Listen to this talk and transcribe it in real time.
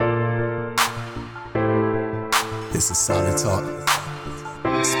This is Solid Talk.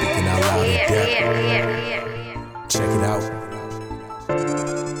 Speaking out loud in depth. Check it out.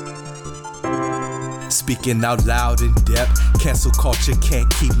 Speaking out loud in depth. Cancel culture can't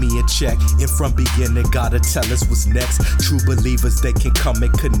keep me in check. And from beginning, gotta tell us what's next. True believers, they can come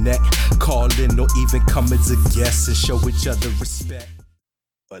and connect. Call in or even come as a guest and show each other respect.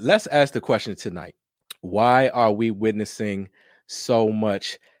 But let's ask the question tonight. Why are we witnessing so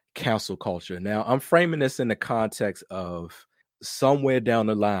much cancel culture? Now, I'm framing this in the context of somewhere down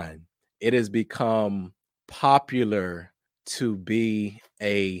the line, it has become popular to be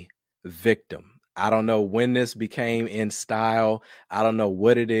a victim. I don't know when this became in style. I don't know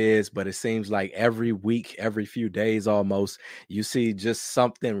what it is, but it seems like every week, every few days almost, you see just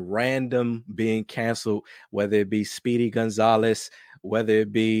something random being canceled, whether it be Speedy Gonzalez, whether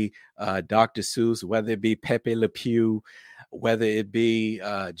it be Dr. Seuss, whether it be Pepe Le Pew, whether it be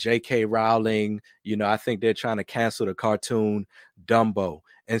J.K. Rowling. You know, I think they're trying to cancel the cartoon Dumbo.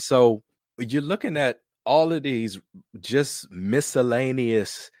 And so you're looking at all of these just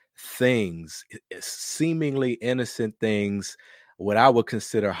miscellaneous things, seemingly innocent things, what I would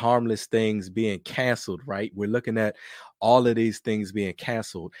consider harmless things being canceled, right? We're looking at all of these things being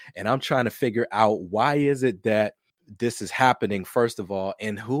canceled. And I'm trying to figure out, why is it that this is happening, first of all,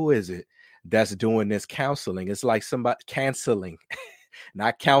 and who is it that's doing this counseling? It's like somebody canceling,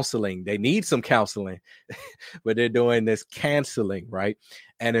 not counseling. They need some counseling, but they're doing this canceling, right?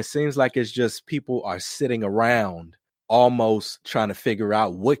 And it seems like it's just people are sitting around almost trying to figure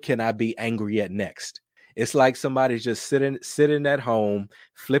out, what can I be angry at next? It's like somebody's just sitting at home,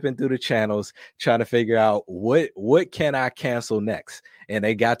 flipping through the channels, trying to figure out what can I cancel next? And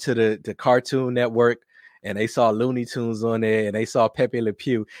they got to the Cartoon Network, and they saw Looney Tunes on there, and they saw Pepe Le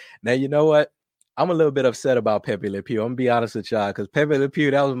Pew. Now, you know what? I'm a little bit upset about Pepe Le Pew. I'm gonna be honest with y'all, because Pepe Le Pew,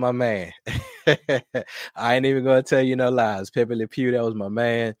 that was my man. I ain't even gonna tell you no lies. Pepe Le Pew, that was my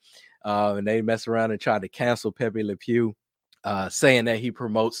man. And they mess around and try to cancel Pepe Le Pew, saying that he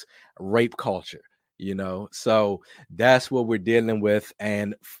promotes rape culture, you know. So that's what we're dealing with.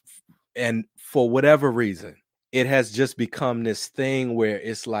 And for whatever reason, it has just become this thing where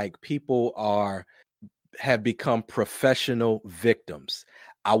it's like people have become professional victims.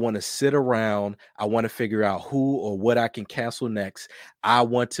 I want to sit around. I want to figure out who or what I can cancel next. I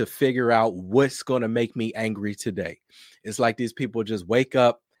want to figure out what's going to make me angry today. It's like these people just wake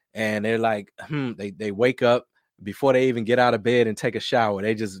up and they're like, they wake up before they even get out of bed and take a shower.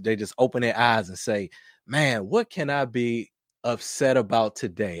 They just open their eyes and say, man, what can I be upset about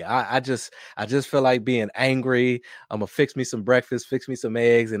today? I just feel like being angry. I'm gonna fix me some breakfast, fix me some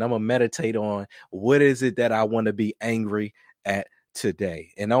eggs, and I'm gonna meditate on what is it that I want to be angry at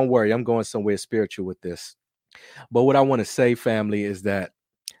today. And don't worry, I'm going somewhere spiritual with this. But what I want to say, family, is that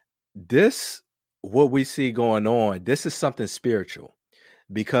what we see going on, this is something spiritual,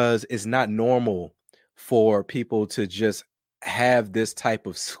 because it's not normal for people to just have this type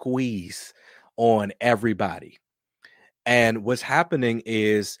of squeeze on everybody. And what's happening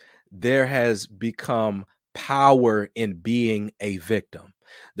is there has become power in being a victim.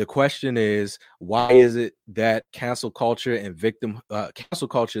 The question is, why is it that cancel culture and cancel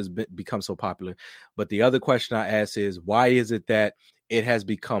culture has become so popular? But the other question I ask is, why is it that it has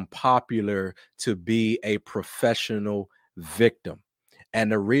become popular to be a professional victim?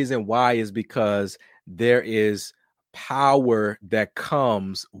 And the reason why is because there is power that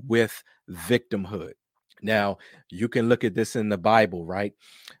comes with victimhood. Now, you can look at this in the Bible, right?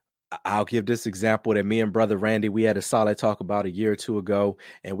 I'll give this example that me and Brother Randy, we had a solid talk about a year or two ago,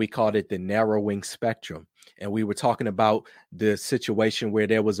 and we called it the narrowing spectrum. And we were talking about the situation where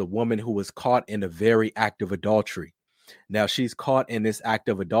there was a woman who was caught in a very act of adultery. Now, she's caught in this act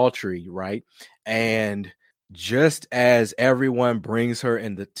of adultery, right? And just as everyone brings her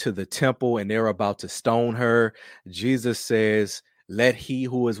to the temple and they're about to stone her, Jesus says, let he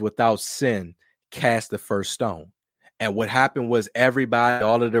who is without sin cast the first stone. And what happened was everybody,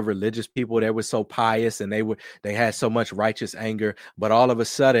 all of the religious people, they were so pious and they had so much righteous anger. But all of a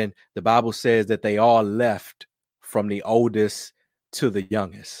sudden, the Bible says that they all left, from the oldest to the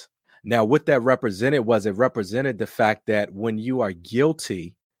youngest. Now, what that represented the fact that when you are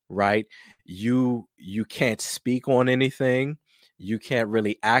guilty, right, you can't speak on anything, you can't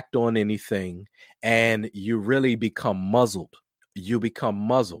really act on anything, and you really become muzzled. You become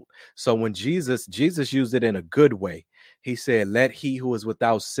muzzled. So when Jesus used it in a good way, he said, let he who is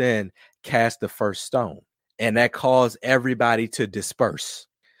without sin cast the first stone. And that caused everybody to disperse.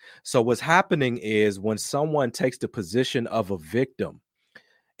 So what's happening is, when someone takes the position of a victim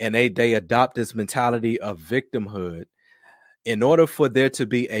and they adopt this mentality of victimhood, In order for there to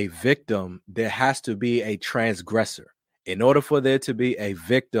be a victim, there has to be a transgressor. In order for there to be a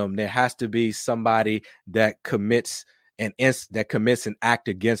victim, there has to be somebody that commits an act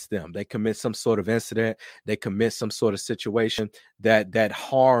against them. They commit some sort of incident. They commit some sort of situation that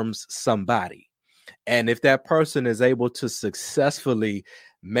harms somebody. And if that person is able to successfully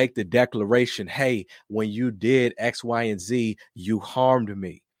make the declaration, hey, when you did X, Y, and Z, you harmed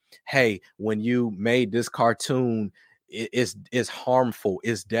me. Hey, when you made this cartoon, it's harmful,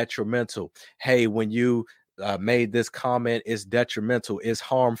 it's detrimental. Hey, when you made this comment, it's detrimental, it's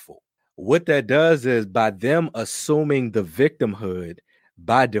harmful. What that does is, by them assuming the victimhood,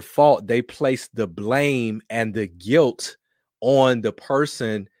 by default, they place the blame and the guilt on the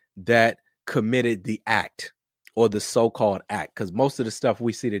person that committed the act or the so-called act. Because most of the stuff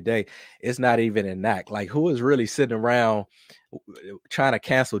we see today is not even an act. Like, who is really sitting around trying to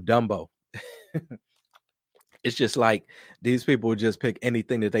cancel Dumbo? It's just like these people just pick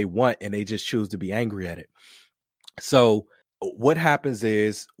anything that they want and they just choose to be angry at it. So what happens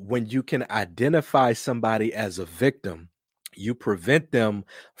is, when you can identify somebody as a victim, you prevent them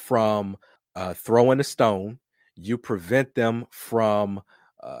from throwing a stone. You prevent them from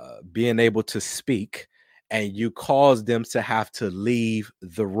being able to speak, and you cause them to have to leave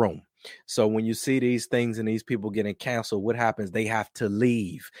the room. So when you see these things and these people getting canceled, what happens? They have to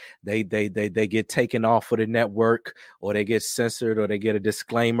leave. They get taken off of the network, or they get censored, or they get a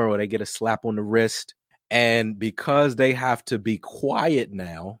disclaimer, or they get a slap on the wrist. And because they have to be quiet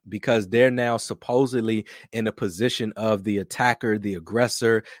now, because they're now supposedly in a position of the attacker, the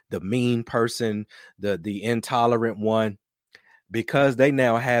aggressor, the mean person, the intolerant one, because they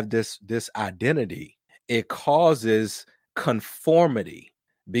now have this identity, it causes conformity.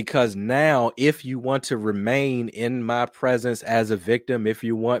 Because now, if you want to remain in my presence as a victim, if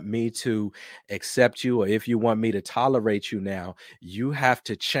you want me to accept you, or if you want me to tolerate you now, you have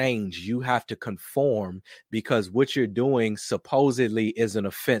to change. You have to conform, because what you're doing supposedly is an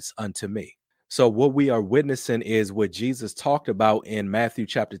offense unto me. So what we are witnessing is what Jesus talked about in Matthew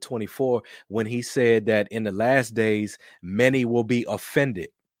chapter 24, when he said that in the last days, many will be offended.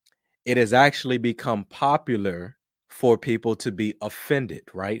 It has actually become popular for people to be offended,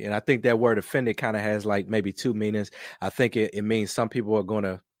 right? And I think that word offended kind of has like maybe two meanings. I think it means some people are going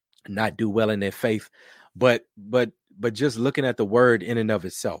to not do well in their faith, but just looking at the word in and of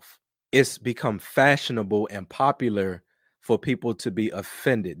itself, it's become fashionable and popular for people to be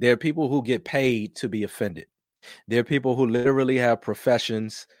offended. There are people who get paid to be offended. There are people who literally have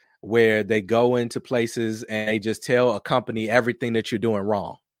professions where they go into places and they just tell a company everything that you're doing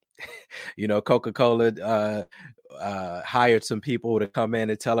wrong. You know, Coca-Cola hired some people to come in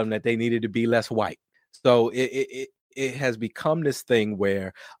and tell them that they needed to be less white. So it has become this thing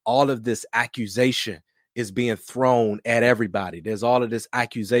where all of this accusation is being thrown at everybody. There's all of this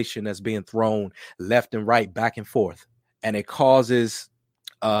accusation that's being thrown left and right, back and forth. And it causes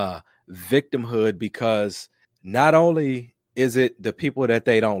victimhood, because not only is it the people that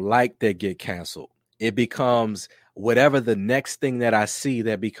they don't like that get canceled, it becomes whatever the next thing that I see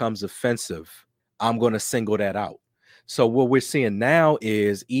that becomes offensive, I'm going to single that out. So what we're seeing now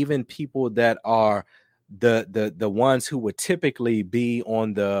is even people that are the ones who would typically be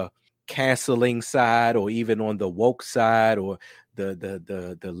on the canceling side, or even on the woke side, or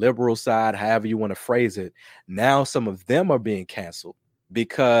the liberal side, however you want to phrase it. Now some of them are being canceled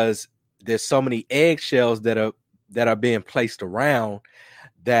because there's so many eggshells that are being placed around,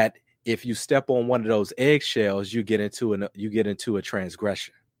 that if you step on one of those eggshells, you get into a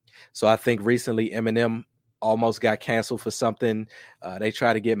transgression. So I think recently Eminem almost got canceled for something. They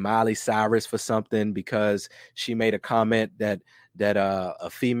tried to get Miley Cyrus for something because she made a comment that a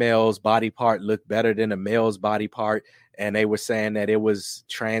female's body part looked better than a male's body part, and they were saying that it was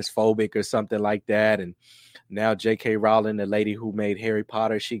transphobic or something like that. And now J.K. Rowling, the lady who made Harry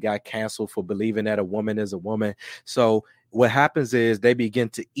Potter, she got canceled for believing that a woman is a woman. So what happens is they begin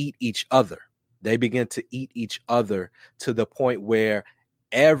to eat each other. They begin to eat each other to the point where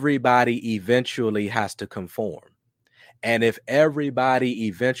everybody eventually has to conform. And if everybody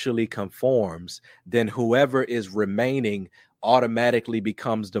eventually conforms, then whoever is remaining automatically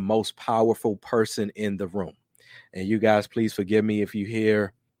becomes the most powerful person in the room. And you guys, please forgive me if you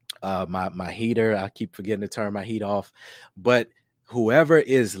hear my heater. I keep forgetting to turn my heat off. But whoever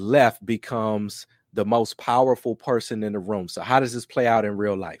is left becomes the most powerful person in the room. So how does this play out in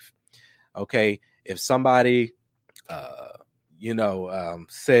real life? Okay, if somebody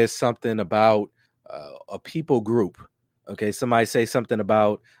says something about a people group. Okay, somebody say something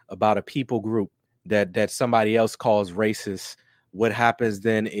about a people group that somebody else calls racist. What happens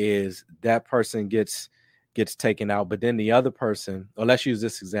then is that person gets gets taken out, but then the other person, or let's use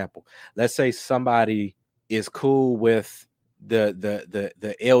this example. Let's say somebody is cool with the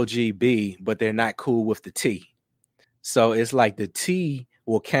LGB, but they're not cool with the T. So it's like the T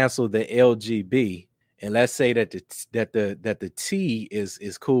will cancel the LGB, and let's say that the T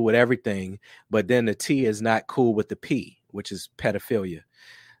is cool with everything, but then the T is not cool with the P, which is pedophilia.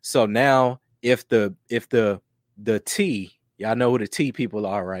 So now if the T, y'all know who the T people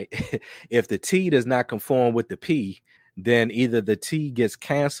are, right? If the T does not conform with the P, then either the T gets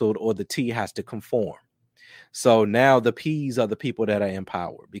canceled or the T has to conform. So now the P's are the people that are in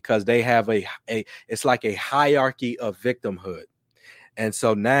power because they have it's like a hierarchy of victimhood. And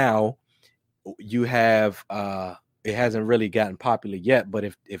so now you have it hasn't really gotten popular yet, but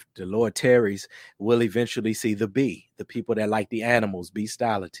if the Lord tarries, we'll eventually see the B, the people that like the animals,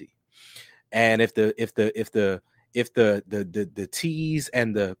 bestiality. And if the T's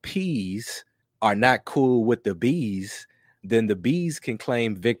and the P's are not cool with the B's, then the B's can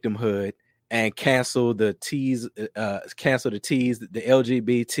claim victimhood and cancel the T's, the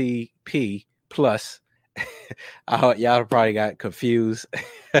LGBTP plus. Y'all probably got confused.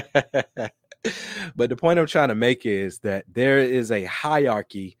 But the point I'm trying to make is that there is a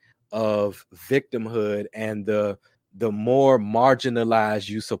hierarchy of victimhood, and the more marginalized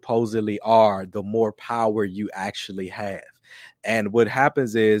you supposedly are, the more power you actually have. And what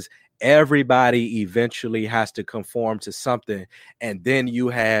happens is everybody eventually has to conform to something. And then you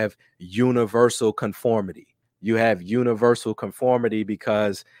have universal conformity. You have universal conformity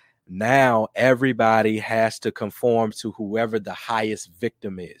because now everybody has to conform to whoever the highest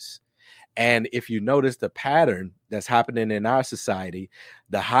victim is. And if you notice the pattern that's happening in our society,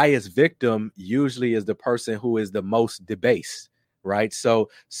 the highest victim usually is the person who is the most debased, right? So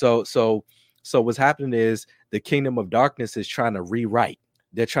what's happening is the kingdom of darkness is trying to rewrite.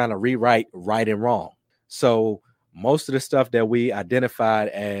 They're trying to rewrite right and wrong. So most of the stuff that we identified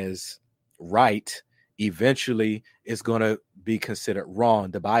as right eventually is going to be considered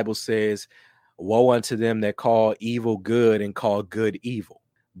wrong. The Bible says, woe unto them that call evil good and call good evil.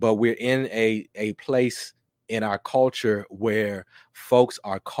 But we're in a place in our culture where folks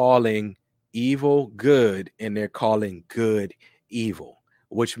are calling evil good and they're calling good evil,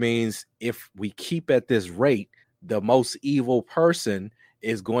 which means if we keep at this rate, the most evil person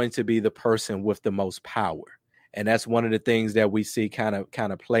is going to be the person with the most power. And that's one of the things that we see kind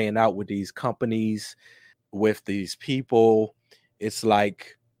of playing out with these companies, with these people. It's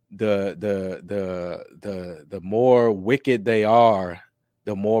like the more wicked they are,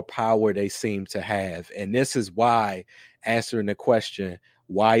 the more power they seem to have. And this is why, answering the question,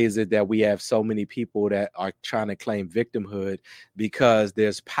 why is it that we have so many people that are trying to claim victimhood? Because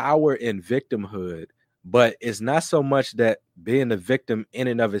there's power in victimhood, but it's not so much that being a victim in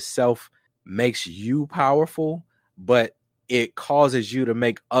and of itself makes you powerful, but it causes you to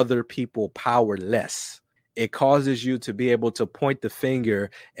make other people powerless. It causes you to be able to point the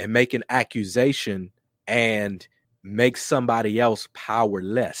finger and make an accusation and make somebody else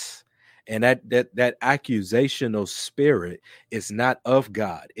powerless. And that accusational spirit is not of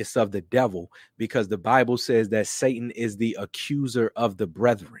God, it's of the devil, because the Bible says that Satan is the accuser of the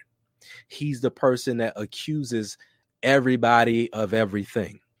brethren. He's the person that accuses everybody of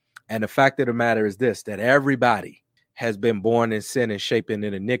everything. And the fact of the matter is this, that everybody has been born in sin and shaping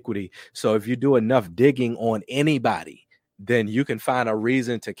in iniquity. So if you do enough digging on anybody, then you can find a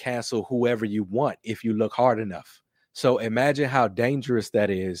reason to cancel whoever you want if you look hard enough. So imagine how dangerous that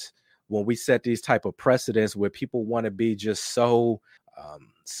is when we set these type of precedents where people want to be just so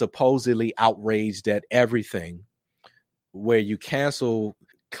supposedly outraged at everything, where you cancel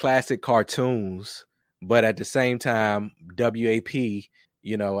classic cartoons, but at the same time, WAP,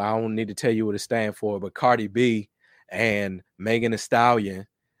 you know, I don't need to tell you what it stands for, but Cardi B and Megan Thee Stallion,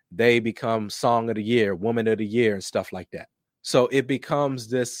 they become Song of the Year, Woman of the Year, and stuff like that. So it becomes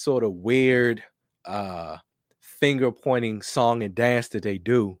this sort of weird finger pointing song and dance that they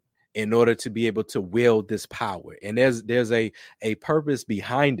do in order to be able to wield this power. And there's a purpose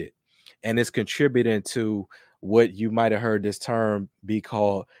behind it. And it's contributing to what you might have heard this term be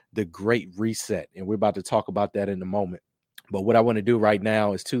called the Great Reset. And we're about to talk about that in a moment. But what I want to do right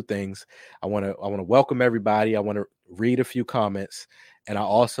now is two things. I want to welcome everybody. I want to read a few comments. And I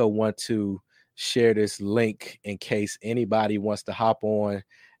also want to share this link in case anybody wants to hop on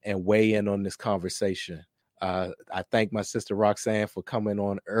and weigh in on this conversation. I thank my sister Roxanne for coming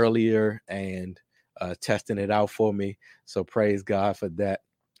on earlier and testing it out for me. So praise God for that.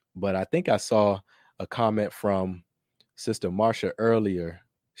 But I think I saw a comment from Sister Marsha earlier.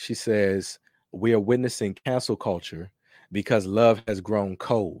 She says, we are witnessing cancel culture because love has grown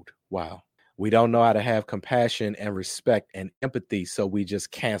cold. Wow. We don't know how to have compassion and respect and empathy, so we just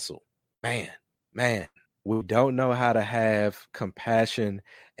cancel. Man, we don't know how to have compassion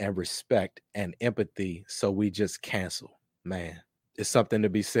and respect and empathy, so we just cancel. Man, there's something to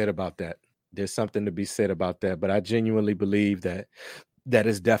be said about that. There's something to be said about that. But I genuinely believe that that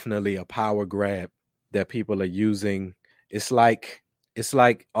is definitely a power grab that people are using. It's like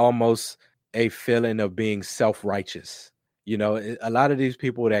almost a feeling of being self-righteous. A lot of these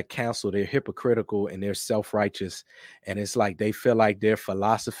people that cancel, they're hypocritical and they're self-righteous, and it's like they feel like their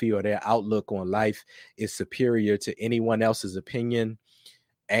philosophy or their outlook on life is superior to anyone else's opinion,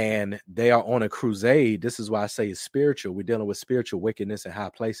 and they are on a crusade. This is why I say it's spiritual. We're dealing with spiritual wickedness in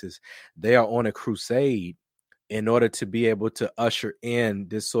high places. They are on a crusade in order to be able to usher in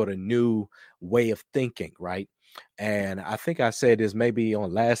this sort of new way of thinking, right? And I think I said this maybe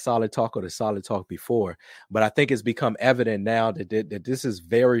on last Solid Talk or the Solid Talk before, but I think it's become evident now that this is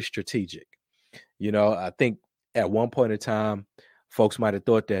very strategic. I think at one point in time, folks might have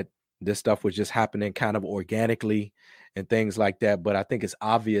thought that this stuff was just happening kind of organically and things like that. But I think it's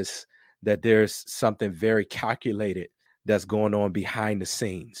obvious that there's something very calculated that's going on behind the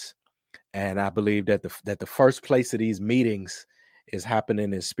scenes. And I believe that the first place of these meetings is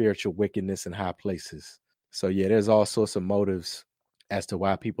happening in spiritual wickedness in high places. So yeah, there's all sorts of motives as to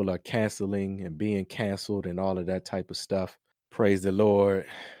why people are canceling and being canceled and all of that type of stuff. Praise the Lord.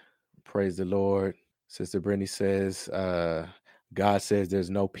 Praise the Lord. Sister Brittany says, God says there's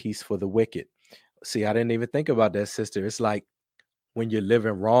no peace for the wicked. See, I didn't even think about that, sister. It's like when you're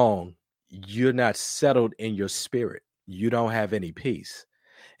living wrong, you're not settled in your spirit. You don't have any peace.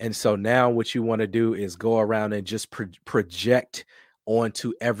 And so now what you want to do is go around and just project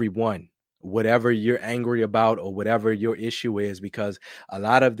onto everyone whatever you're angry about or whatever your issue is, because a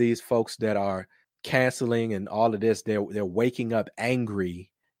lot of these folks that are canceling and all of this, they're waking up angry.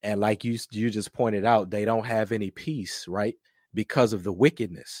 And like you just pointed out, they don't have any peace, right? Because of the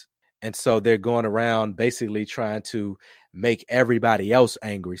wickedness. And so they're going around basically trying to make everybody else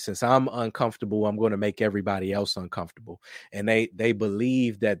angry. Since I'm uncomfortable, I'm going to make everybody else uncomfortable. And they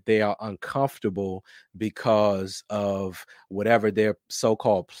believe that they are uncomfortable because of whatever their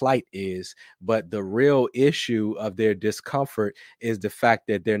so-called plight is. But the real issue of their discomfort is the fact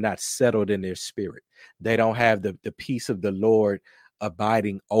that they're not settled in their spirit. They don't have the peace of the Lord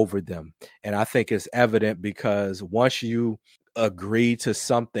abiding over them. And I think it's evident because once you agree to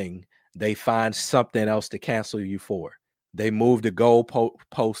something, they find something else to cancel you for. They move the goal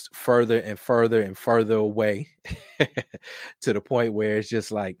post further and further and further away to the point where it's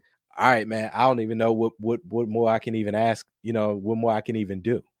just like, all right, man, I don't even know what more I can even ask, what more I can even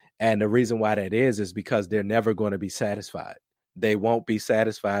do. And the reason why that is because they're never going to be satisfied. They won't be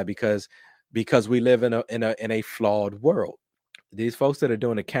satisfied because we live in a flawed world. These folks that are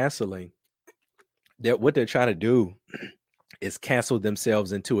doing the canceling, what they're trying to do is cancel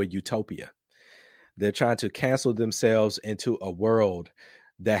themselves into a utopia. They're trying to cancel themselves into a world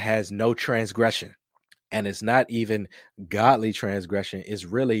that has no transgression. And it's not even godly transgression. It's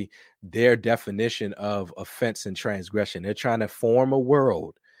really their definition of offense and transgression. They're trying to form a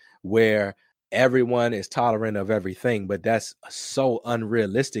world where everyone is tolerant of everything. But that's so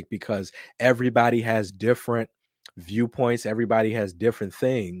unrealistic because everybody has different viewpoints. Everybody has different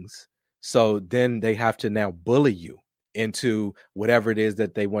things. So then they have to now bully you into whatever it is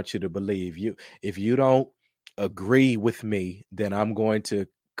that they want you to believe. If you don't agree with me, then I'm going to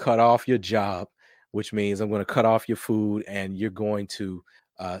cut off your job, which means I'm going to cut off your food and you're going to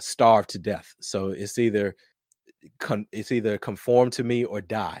starve to death. So it's either conform to me or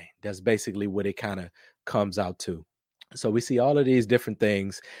die. That's basically what it kind of comes out to. So we see all of these different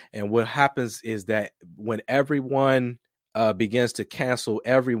things. And what happens is that when everyone begins to cancel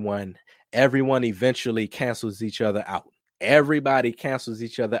everyone eventually cancels each other out. Everybody cancels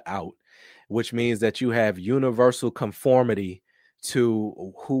each other out, which means that you have universal conformity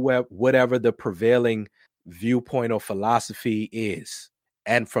to whatever the prevailing viewpoint or philosophy is.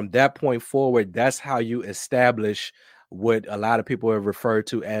 And from that point forward, that's how you establish what a lot of people have referred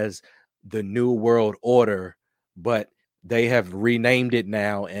to as the New World Order, but they have renamed it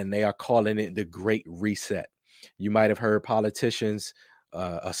now and they are calling it the Great Reset. You might have heard politicians,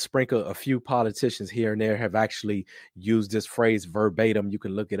 a few politicians here and there have actually used this phrase verbatim. You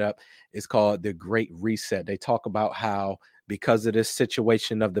can look it up. It's called the Great Reset. They talk about how because of this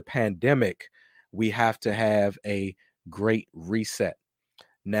situation of the pandemic, we have to have a great reset.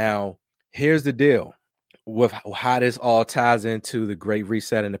 Now, here's the deal with how this all ties into the Great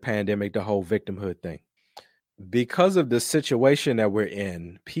Reset and the pandemic, the whole victimhood thing. Because of the situation that we're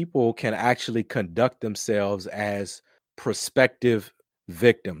in, people can actually conduct themselves as prospective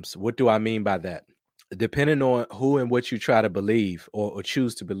victims. What do I mean by that? Depending on who and what you try to believe or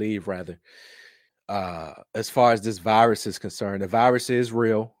choose to believe, rather, as far as this virus is concerned, the virus is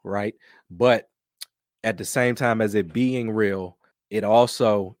real, right? But at the same time as it being real, it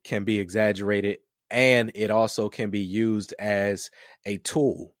also can be exaggerated, and it also can be used as a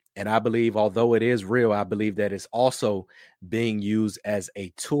tool. And I believe, although it is real, I believe that it's also being used as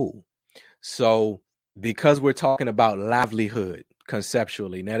a tool. So because we're talking about livelihood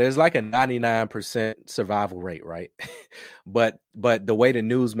conceptually, now there's like a 99% survival rate, right? but the way the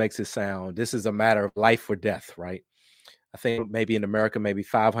news makes it sound, this is a matter of life or death, right? I think maybe in America, maybe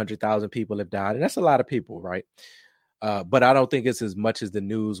 500,000 people have died, and that's a lot of people, right? But I don't think it's as much as the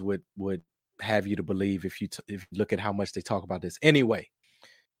news would have you to believe if you look at how much they talk about this. Anyway,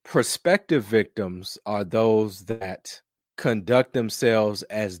 prospective victims are those that conduct themselves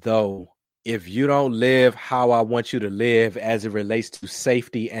as though, if you don't live how I want you to live as it relates to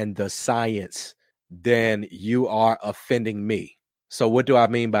safety and the science, then you are offending me. So what do I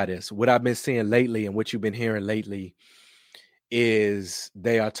mean by this? What I've been seeing lately and what you've been hearing lately is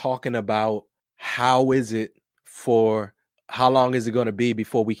they are talking about how long is it going to be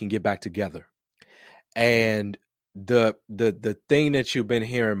before we can get back together. And the thing that you've been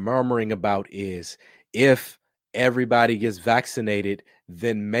hearing murmuring about is, if everybody gets vaccinated,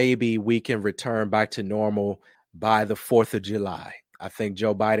 then maybe we can return back to normal by the 4th of July. I think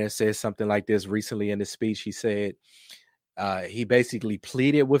Joe Biden said something like this recently in his speech. He said, he basically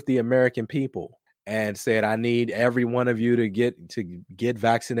pleaded with the American people and said, I need every one of you to get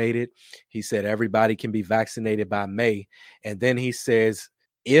vaccinated. He said everybody can be vaccinated by May. And then he says,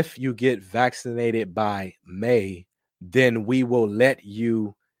 if you get vaccinated by May, then we will let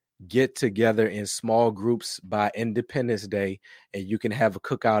you get together in small groups by Independence Day, and you can have a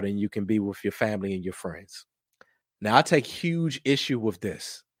cookout and you can be with your family and your friends. Now, I take huge issue with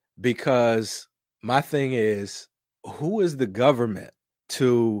this, because my thing is, who is the government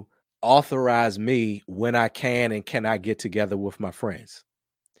to authorize me when I can and cannot get together with my friends?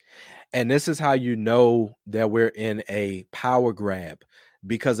 And this is how you know that we're in a power grab,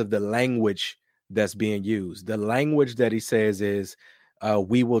 because of the language that's being used. The language that he says is,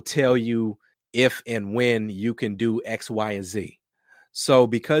 we will tell you if and when you can do X, Y, and Z. So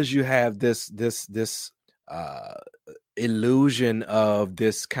because you have this illusion of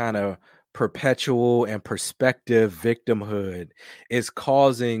this kind of perpetual and prospective victimhood, is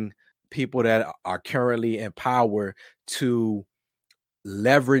causing people that are currently in power to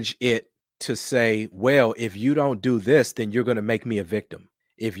leverage it to say, well, if you don't do this, then you're going to make me a victim.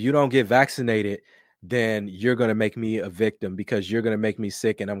 If you don't get vaccinated, then you're going to make me a victim, because you're going to make me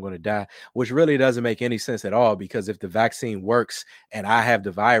sick and I'm going to die, which really doesn't make any sense at all. Because if the vaccine works and I have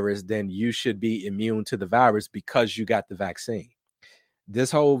the virus, then you should be immune to the virus because you got the vaccine.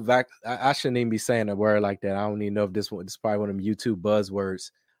 This whole I shouldn't even be saying a word like that. I don't even know if this is probably one of them YouTube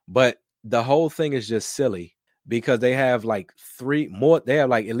buzzwords, but the whole thing is just silly, because they have like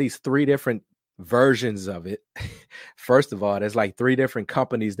at least 3 different versions of it. First of all, there's like 3 different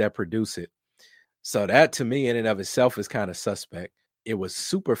companies that produce it. So that, to me, in and of itself, is kind of suspect. It was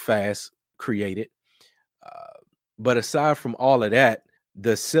super fast created. But aside from all of that,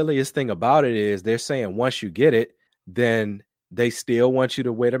 the silliest thing about it is they're saying once you get it, then they still want you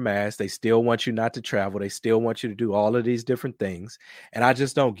to wear the mask. They still want you not to travel. They still want you to do all of these different things. And I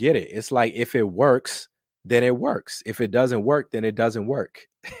just don't get it. It's like, if it works, then it works. If it doesn't work, then it doesn't work.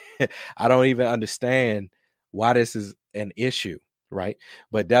 I don't even understand why this is an issue, right?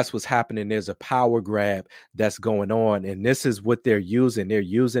 But that's what's happening. There's a power grab that's going on, and this is what they're using. They're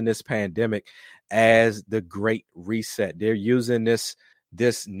using this pandemic as the Great Reset. They're using this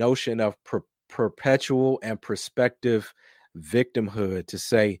notion of perpetual and prospective victimhood to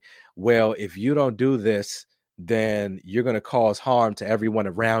say, well, if you don't do this, then you're going to cause harm to everyone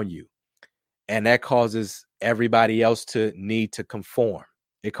around you. And that causes everybody else to need to conform.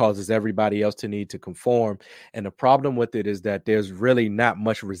 It causes everybody else to need to conform. And the problem with it is that there's really not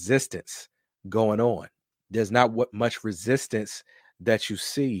much resistance going on. There's not much resistance that you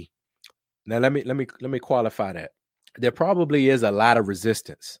see. Now, let me qualify that. There probably is a lot of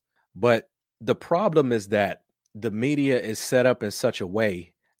resistance, but the problem is that the media is set up in such a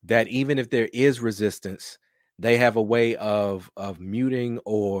way that even if there is resistance, they have a way of muting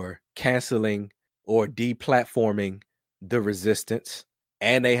or canceling or deplatforming the resistance.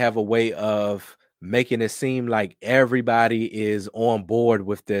 And they have a way of making it seem like everybody is on board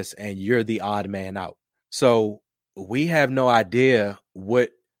with this and you're the odd man out. So we have no idea what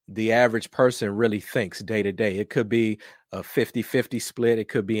the average person really thinks day to day. It could be a 50-50 split. It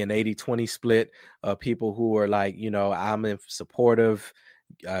could be an 80-20 split of people who are like, I'm in support of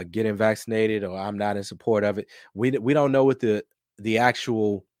getting vaccinated, or I'm not in support of it. We don't know what the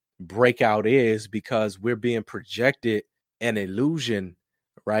actual breakout is, because we're being projected an illusion,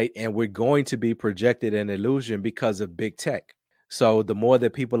 right? And we're going to be projected an illusion because of big tech. So the more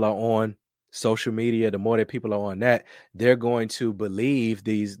that people are on social media, the more that people are on that, they're going to believe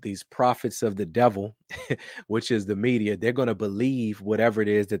these prophets of the devil, which is the media. They're going to believe whatever it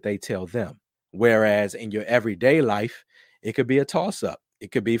is that they tell them. Whereas in your everyday life, it could be a toss up.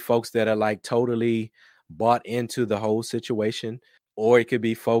 It could be folks that are like totally bought into the whole situation, or it could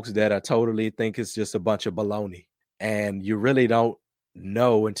be folks that are totally think it's just a bunch of baloney. And you really don't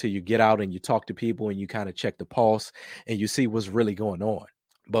know until you get out and you talk to people and you kind of check the pulse and you see what's really going on.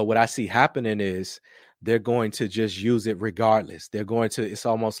 But what I see happening is they're going to just use it regardless. They're going to, it's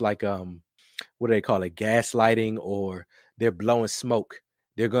almost like what do they call it, gaslighting, or they're blowing smoke.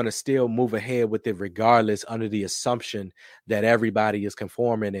 They're going to still move ahead with it regardless, under the assumption that everybody is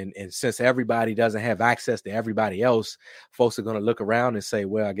conforming. And since everybody doesn't have access to everybody else, folks are going to look around and say,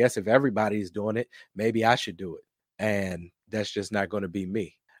 well, I guess if everybody's doing it, maybe I should do it. And that's just not going to be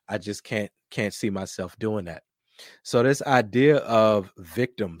me. I just can't see myself doing that. So this idea of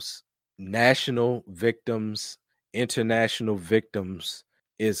victims, national victims, international victims,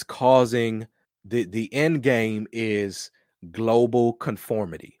 is causing the end game is global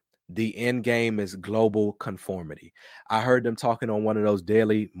conformity. The end game is global conformity. I heard them talking on one of those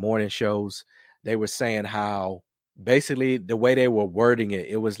daily morning shows. They were saying how basically the way they were wording it,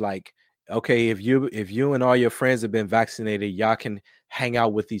 it was like, okay, if you and all your friends have been vaccinated, y'all can hang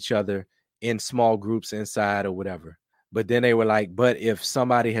out with each other in small groups inside or whatever. But then they were like, but if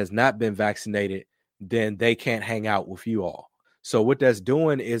somebody has not been vaccinated, then they can't hang out with you all. So what that's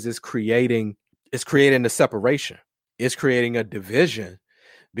doing is it's creating a separation. It's creating a division,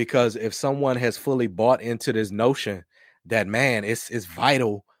 because if someone has fully bought into this notion that, man, it's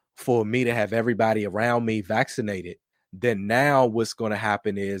vital for me to have everybody around me vaccinated, then now what's going to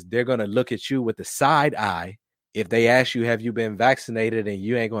happen is they're going to look at you with the side eye. If they ask you, have you been vaccinated, and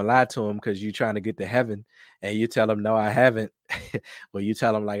you ain't going to lie to them because you're trying to get to heaven, and you tell them, no, I haven't. Well, you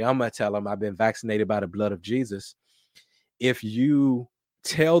tell them, like, I'm going to tell them I've been vaccinated by the blood of Jesus. If you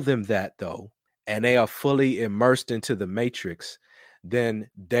tell them that, though, and they are fully immersed into the matrix, then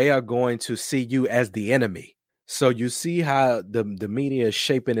they are going to see you as the enemy. So you see how the media is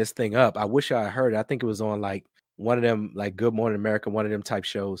shaping this thing up. I wish I heard it. I think it was on like one of them, like Good Morning America, one of them type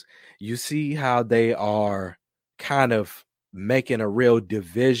shows. You see how they are kind of making a real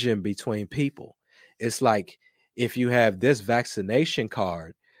division between people. It's like, if you have this vaccination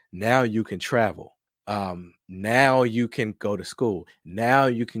card, now you can travel. Now you can go to school. Now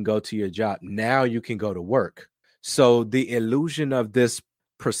you can go to your job. Now you can go to work. So the illusion of this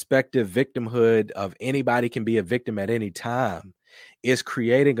prospective victimhood of anybody can be a victim at any time is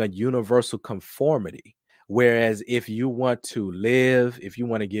creating a universal conformity. Whereas if you want to live, if you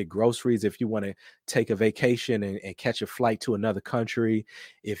want to get groceries, if you want to take a vacation and catch a flight to another country,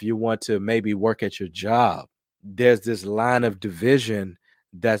 if you want to maybe work at your job, there's this line of division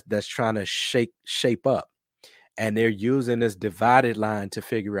that's trying to shape up. And they're using this divided line to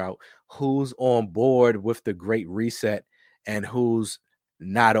figure out who's on board with the Great Reset and who's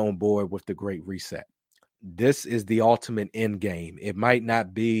not on board with the Great Reset. This is the ultimate end game. It might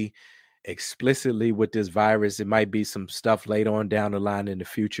not be explicitly with this virus. It might be some stuff later on down the line in the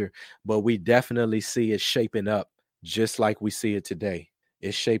future, but we definitely see it shaping up just like we see it today.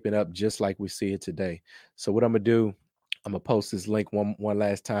 It's shaping up just like we see it today. So what I'm going to do, I'm going to post this link one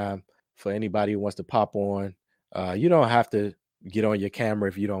last time for anybody who wants to pop on. You don't have to get on your camera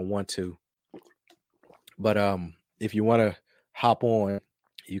if you don't want to. But if you want to hop on,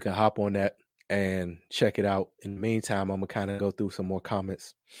 you can hop on that and check it out. In the meantime, I'm going to kind of go through some more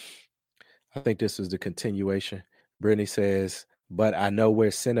comments. I think this is the continuation. Brittany says, but I know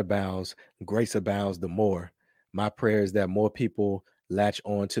where sin abounds, grace abounds the more. My prayer is that more people latch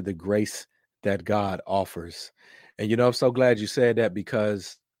on to the grace that God offers. And, I'm so glad you said that,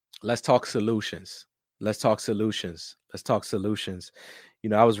 because let's talk solutions. Let's talk solutions. Let's talk solutions.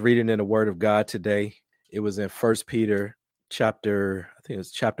 I was reading in the Word of God today. It was in 1 Peter chapter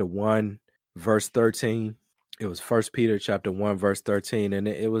 1, verse 13. It was 1 Peter chapter 1, verse 13. And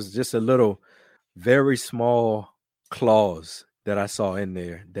it was just a little, very small clause that I saw in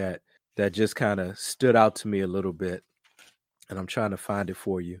there that just kind of stood out to me a little bit. And I'm trying to find it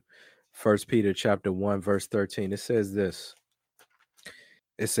for you. 1 Peter chapter 1, verse 13. It says this.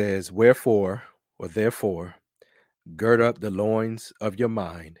 It says, therefore, Gird up the loins of your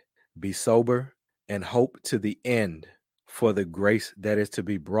mind, be sober, and hope to the end for the grace that is to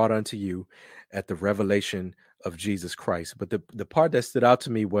be brought unto you at the revelation of Jesus Christ. But the part that stood out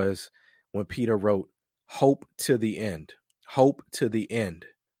to me was when Peter wrote, hope to the end, hope to the end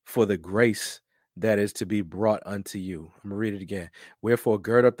for the grace that is to be brought unto you. I'm going to read it again. Wherefore,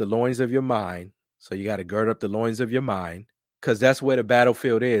 gird up the loins of your mind. So you got to gird up the loins of your mind, because that's where the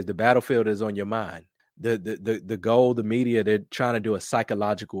battlefield is. The battlefield is on your mind. The goal, the media, they're trying to do a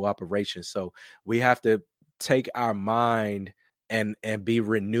psychological operation. So we have to take our mind and be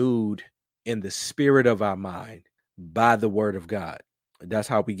renewed in the spirit of our mind by the word of God. That's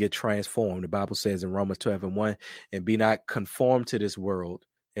how we get transformed. The Bible says in Romans 12:1, and be not conformed to this world.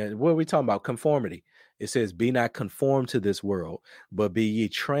 And what are we talking about? Conformity. It says, be not conformed to this world, but be ye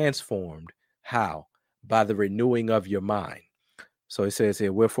transformed. How? By the renewing of your mind. So it says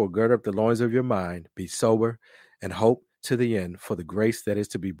here, wherefore gird up the loins of your mind, be sober, and hope to the end for the grace that is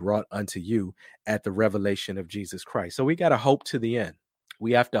to be brought unto you at the revelation of Jesus Christ. So we got to hope to the end.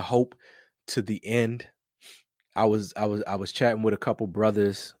 We have to hope to the end. I was chatting with a couple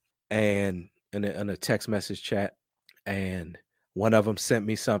brothers and in a text message chat, and one of them sent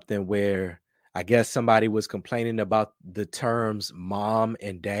me something where I guess somebody was complaining about the terms mom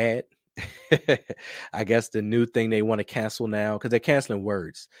and dad. I guess the new thing they want to cancel now, because they're canceling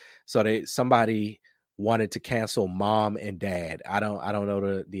words. So somebody wanted to cancel mom and dad. I don't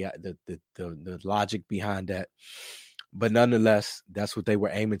know the logic behind that, but nonetheless, that's what they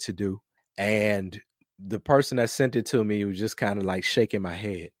were aiming to do. And the person that sent it to me was just kind of like shaking my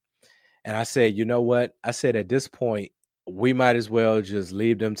head. And I said, you know what? I said, at this point, we might as well just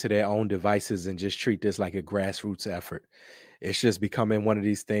leave them to their own devices and just treat this like a grassroots effort. It's just becoming one of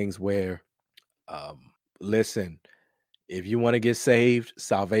these things where, listen, if you want to get saved,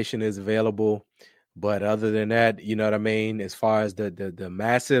 salvation is available. But other than that, you know what I mean? As far as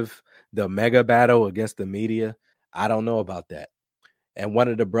the mega battle against the media, I don't know about that. And one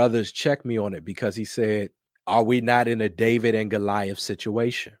of the brothers checked me on it because he said, are we not in a David and Goliath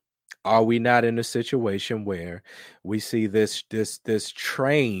situation? Are we not in a situation where we see this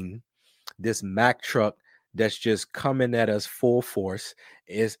train, this Mack truck that's just coming at us full force?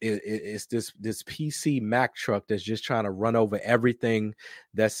 It's this PC Mack truck that's just trying to run over everything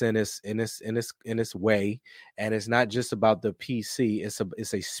that's in its way. And it's not just about the PC.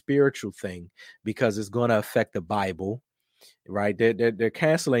 It's a spiritual thing, because it's going to affect the Bible, right? They're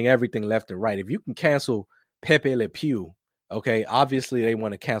canceling everything left and right. If you can cancel Pepe Le Pew, okay, obviously they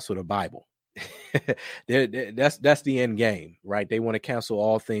want to cancel the Bible. That's the end game, right? They want to cancel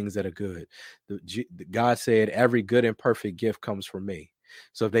all things that are good. God said every good and perfect gift comes from me.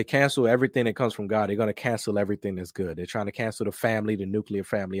 So if they cancel everything that comes from God, they're going to cancel everything that's good. They're trying to cancel the family, the nuclear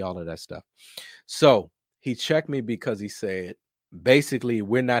family, all of that stuff. So he checked me because he said, basically,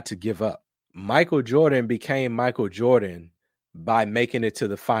 we're not to give up. Michael Jordan became Michael Jordan by making it to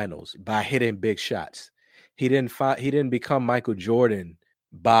the finals, by hitting big shots. He didn't become Michael Jordan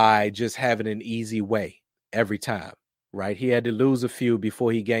by just having an easy way every time, right? He had to lose a few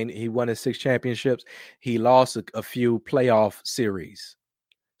before he won his 6 championships. He lost a few playoff series.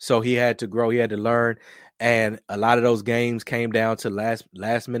 So he had to grow, he had to learn. And a lot of those games came down to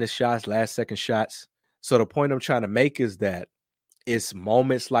last minute shots, last second shots. So the point I'm trying to make is that it's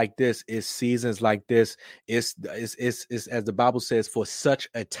moments like this, it's seasons like this, it's as the Bible says, for such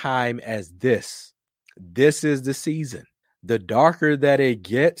a time as this. This is the season. The darker that it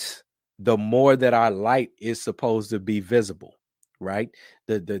gets, the more that our light is supposed to be visible, right?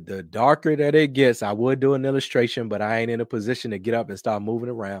 The darker that it gets, I would do an illustration, but I ain't in a position to get up and start moving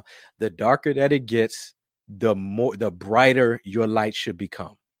around. The darker that it gets, the brighter your light should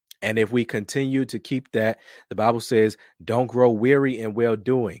become. And if we continue to keep that, the Bible says, don't grow weary in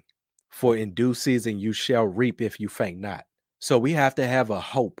well-doing, for in due season you shall reap if you faint not. So we have to have a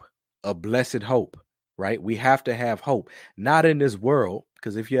hope, a blessed hope, right? We have to have hope, not in this world,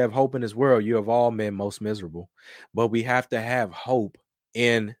 because if you have hope in this world, you have all men most miserable. But we have to have hope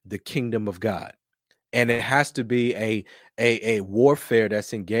in the kingdom of God. And it has to be a warfare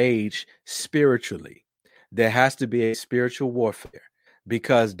that's engaged spiritually. There has to be a spiritual warfare,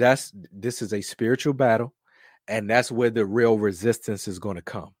 because this is a spiritual battle, and that's where the real resistance is going to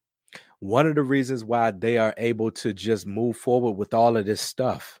come. One of the reasons why they are able to just move forward with all of this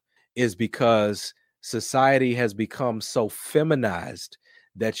stuff is because society has become so feminized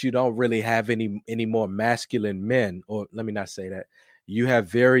that you don't really have any more masculine men, or let me not say that. You have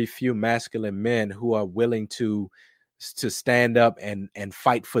very few masculine men who are willing to stand up and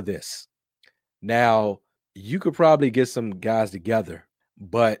fight for this. Now, you could probably get some guys together,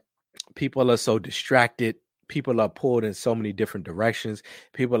 but people are so distracted. people are pulled in so many different directions.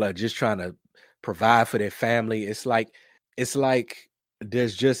 People are just trying to provide for their family. It's like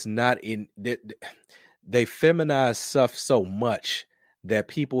there's just not in they feminize stuff so much that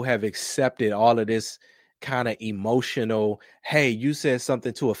people have accepted all of this kind of emotional, hey, you said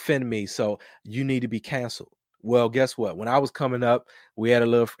something to offend me, so you need to be canceled. Well, guess what? When I was coming up, we had a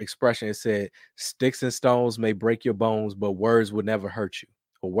little expression that said, sticks and stones may break your bones, but words will never hurt you,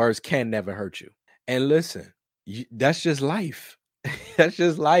 or words can never hurt you. And listen, that's just life. That's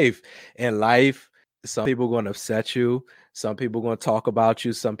just life. In life, some people are going to upset you. Some people are going to talk about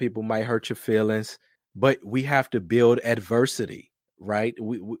you. Some people might hurt your feelings. But we have to build adversity, right?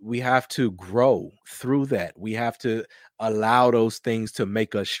 We have to grow through that. We have to allow those things to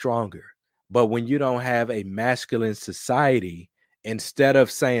make us stronger. But when you don't have a masculine society, instead of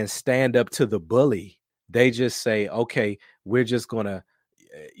saying stand up to the bully, they just say, okay, we're just going to,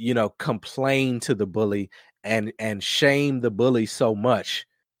 complain to the bully and shame the bully so much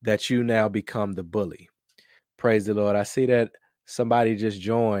that you now become the bully. Praise the Lord. I see that somebody just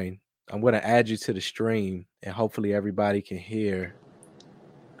joined. I'm going to add you to the stream, and hopefully everybody can hear.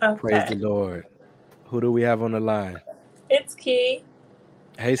 Okay. Praise the Lord. Who do we have on the line? It's Key.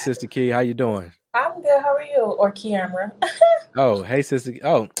 Hey, Sister Key. How you doing? I'm good. How are you? Or Kiamra. Oh, hey, Sister.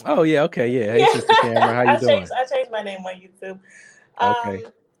 Oh, yeah. Okay, yeah. Hey, Sister Kiamra. How you doing? I changed my name on YouTube. Okay.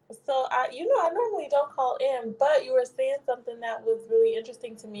 So I normally don't call in, but you were saying something that was really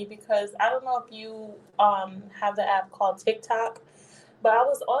interesting to me, because I don't know if you have the app called TikTok, but I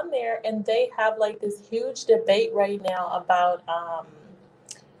was on there and they have like this huge debate right now about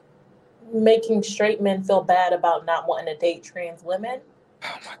making straight men feel bad about not wanting to date trans women.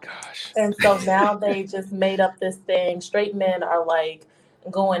 Oh my gosh. And so now they just made up this thing. Straight men are like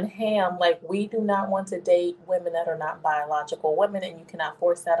going ham, like, we do not want to date women that are not biological women, and you cannot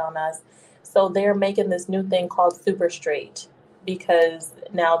force that on us. So they're making this new thing called super straight, because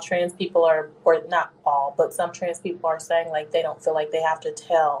now trans people are, or not all, but some trans people are saying like they don't feel like they have to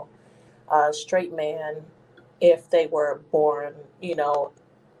tell a straight man if they were born,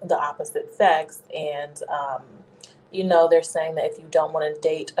 the opposite sex. And they're saying that if you don't want to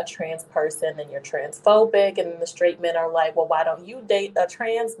date a trans person, then you're transphobic. And then the straight men are like, well, why don't you date a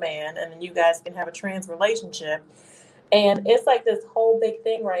trans man? And then you guys can have a trans relationship. And it's like this whole big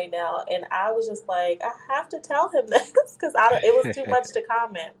thing right now. And I was just like, I have to tell him this, because it was too much to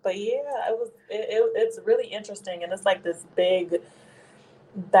comment. But yeah, it's really interesting. And it's like this big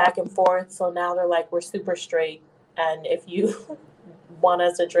back and forth. So now they're like, we're super straight. And if you want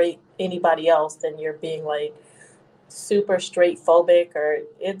us to date anybody else, then you're being like super straight phobic, or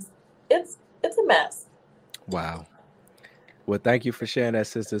it's a mess. Wow. Well, thank you for sharing that,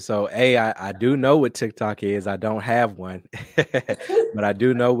 sister. So, I do know what TikTok is. I don't have one, but I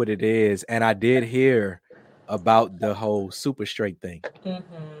do know what it is. And I did hear about the whole super straight thing.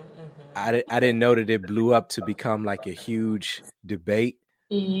 I didn't know that it blew up to become like a huge debate.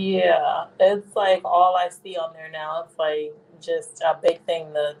 Yeah, it's like all I see on there now. It's like just a big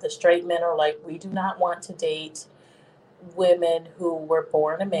thing. The straight men are like, we do not want to date women who were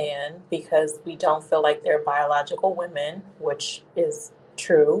born a man because we don't feel like they're biological women, which is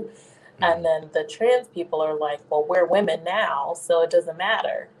true. And then the trans people are like, well, we're women now, so it doesn't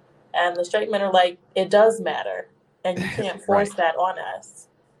matter. And the straight men are like, it does matter, and you can't force right. that on us.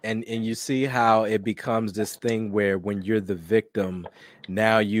 And you see how it becomes this thing where when you're the victim,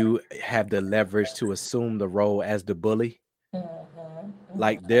 now you have the leverage to assume the role as the bully.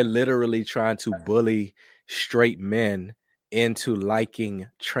 Like they're literally trying to bully straight men into liking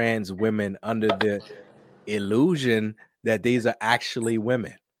trans women under the illusion that these are actually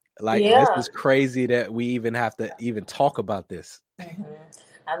women. Like, This is crazy that we even have to even talk about this.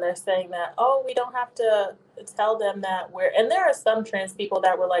 And they're saying that, we don't have to tell them that and there are some trans people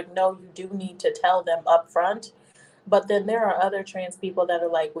that were like, no, you do need to tell them up front. But then there are other trans people that are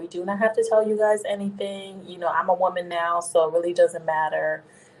like, we do not have to tell you guys anything. I'm a woman now, so it really doesn't matter.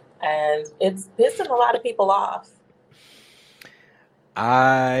 And it's pissing a lot of people off.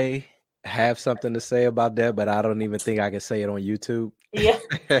 I have something to say about that, but I don't even think I can say it on YouTube. Yeah.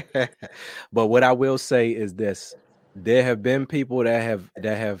 But what I will say is this: there have been people that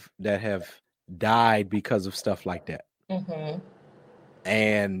have died because of stuff like that.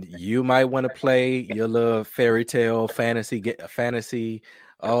 And you might want to play your little fairy tale fantasy.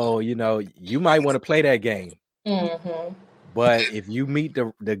 Oh, you might want to play that game. But if you meet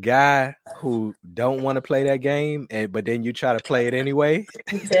the guy who don't want to play that game, but then you try to play it anyway,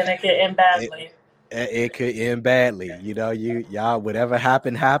 then it could end badly. It could end badly. Y'all whatever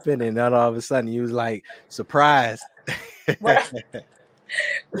happened, and then all of a sudden you was like surprised. Right.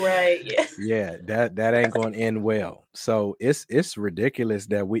 Right. Yeah. Yeah, that ain't gonna end well. So it's ridiculous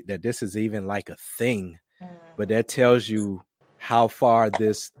that this is even like a thing, but that tells you how far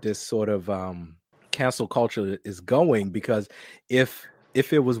this sort of cancel culture is going. Because if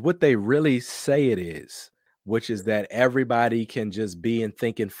it was what they really say it is, which is that everybody can just be and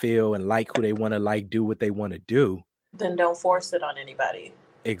think and feel and like who they want to like, do what they want to do. Then don't force it on anybody.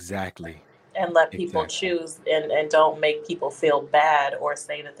 Exactly. And let people Exactly. choose, and don't make people feel bad or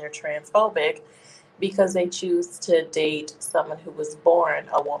say that they're transphobic because they choose to date someone who was born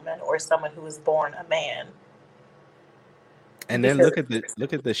a woman or someone who was born a man. And then Because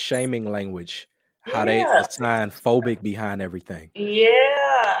look at the shaming language, how they yeah, assign phobic behind everything. yeah,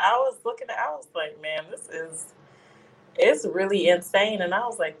 I was like, man, it's really insane. And I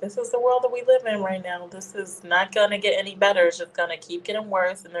was like, this is the world that we live in right now. This is not gonna get any better. It's just gonna keep getting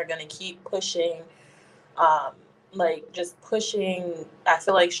worse, and they're gonna keep pushing, um, like just pushing. I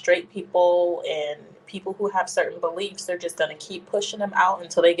feel like straight people and people who have certain beliefs, they're just gonna keep pushing them out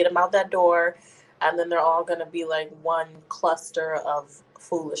until they get them out that door, and then they're all gonna be like one cluster of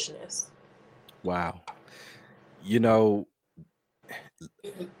foolishness. Wow. You know,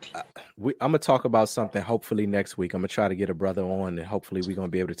 I'm gonna talk about something hopefully next week. I'm gonna try to get a brother on, and hopefully we're gonna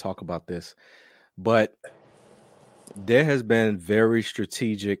be able to talk about this. But there has been very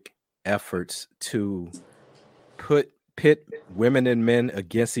strategic efforts to pit women and men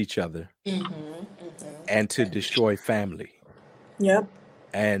against each other and to destroy family. Yep.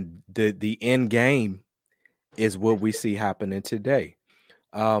 And the end game is what we see happening today.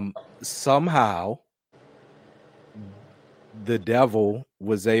 Somehow the devil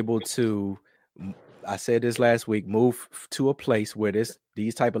was able to, I said this last week, move to a place where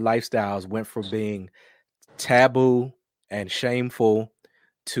these type of lifestyles went from being taboo and shameful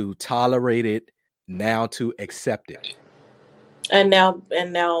to tolerated, now to accept it. And now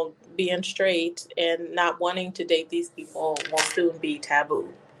being straight and not wanting to date these people will soon be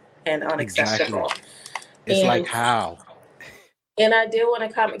taboo and unacceptable. Exactly. It's like And how? and I did want to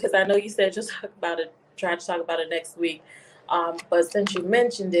comment because I know you said just talk about it, try to talk about it next week. But since you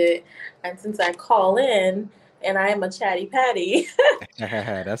mentioned it, and since I call in and I am a chatty patty,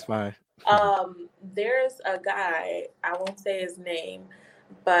 That's fine. there's a guy, I won't say his name,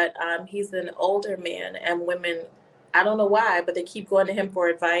 but he's an older man, and women, I don't know why, but they keep going to him for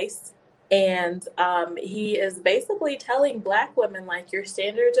advice. And he is basically telling Black women, like, your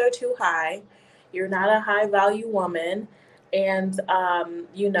standards are too high. You're not a high value woman. And,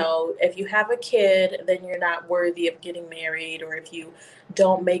 if you have a kid, then you're not worthy of getting married. Or if you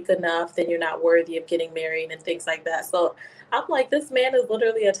don't make enough, then you're not worthy of getting married and things like that. So I'm like, this man is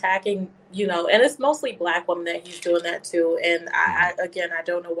literally attacking, and it's mostly Black women that he's doing that to. And I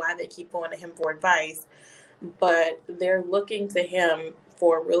don't know why they keep going to him for advice, but they're looking to him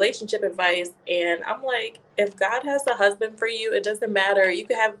for relationship advice. And I'm like, if God has a husband for you, it doesn't matter. You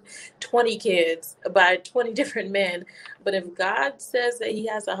could have 20 kids by 20 different men. But if God says that he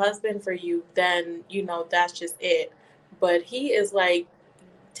has a husband for you, then, that's just it. But he is like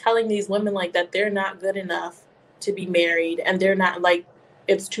telling these women like that they're not good enough to be married, and they're not, like,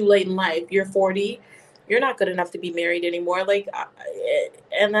 it's too late in life. You're 40. You're not good enough to be married anymore. Like,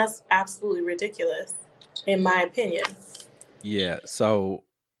 and that's absolutely ridiculous, in my opinion. Yeah. So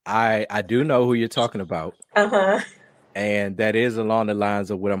I do know who you're talking about. And that is along the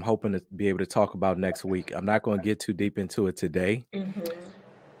lines of what I'm hoping to be able to talk about next week. I'm not going to get too deep into it today.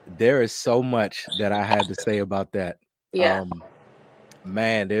 There is so much that I had to say about that. Yeah.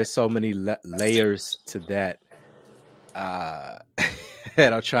 Man, there's so many layers to that.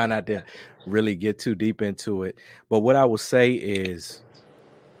 And I'll try not to really get too deep into it. But what I will say is,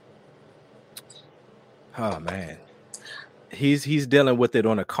 oh man, he's dealing with it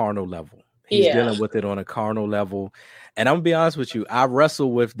on a carnal level. He's dealing with it on a carnal level. And I'm gonna be honest with you, I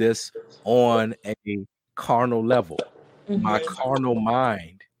wrestle with this on a carnal level. My carnal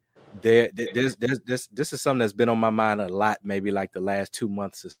mind, this is something that's been on my mind a lot, maybe like the last 2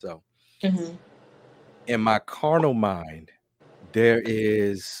 months or so. In my carnal mind, a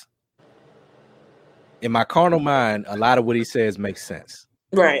lot of what he says makes sense.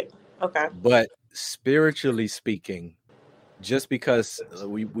 Right. Okay. But spiritually speaking, just because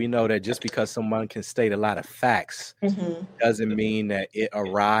we know that just because someone can state a lot of facts doesn't mean that it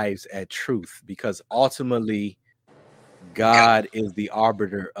arrives at truth, because ultimately God is the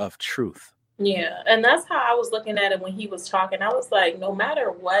arbiter of truth. Yeah, and that's how I was looking at it when he was talking. I was like, no matter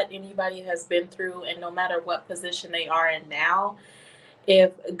what anybody has been through and no matter what position they are in now,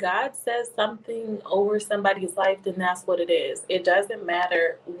 if God says something over somebody's life, then that's what it is. It doesn't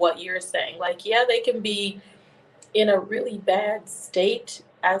matter what you're saying. Like, yeah, they can be in a really bad state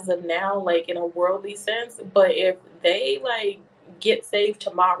as of now, like in a worldly sense. But if they like get saved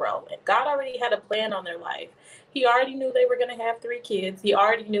tomorrow, and God already had a plan on their life, He already knew they were going to have 3 kids. He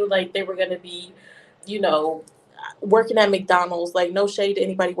already knew like they were going to be, you know, working at McDonald's. Like no shade to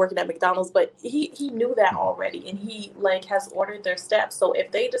anybody working at McDonald's, but he knew that already, and he like has ordered their steps. So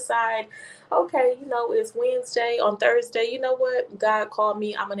if they decide, okay, it's Wednesday, on Thursday, you know what, God called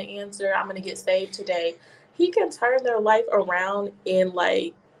me, I'm gonna answer, I'm gonna get saved today. He can turn their life around in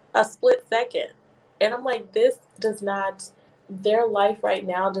like a split second. And I'm like, this does not, their life right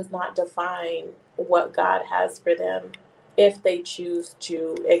now does not define what God has for them if they choose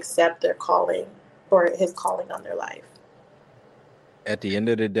to accept their calling or his calling on their life. At the end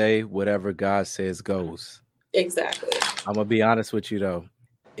of the day, whatever God says goes. Exactly. I'm going to be honest with you, though.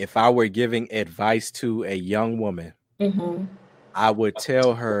 If I were giving advice to a young woman, I would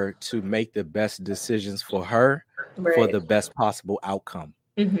tell her to make the best decisions for her for the best possible outcome.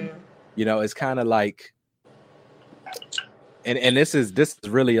 It's kind of like, and this is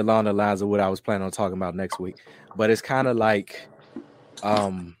really along the lines of what I was planning on talking about next week, but it's kind of like,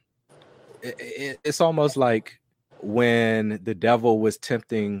 it's almost like when the devil was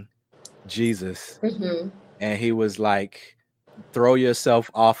tempting Jesus and he was like, throw yourself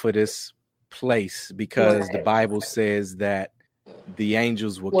off of this place because the Bible says that the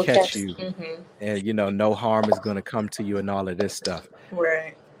angels will catch you and no harm is going to come to you and all of this stuff.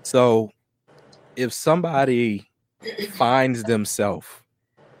 Right. So if somebody finds themselves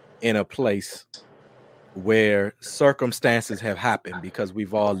in a place where circumstances have happened, because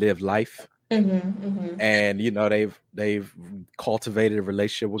we've all lived life, and they've cultivated a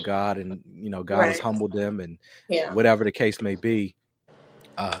relationship with God, and God has humbled them, and whatever the case may be,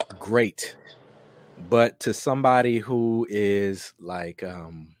 great. But to somebody who is like,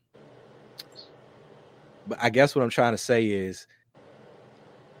 I guess what I'm trying to say is,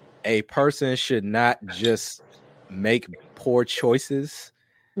 a person should not just make poor choices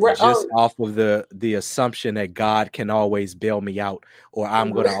just off of the assumption that God can always bail me out, or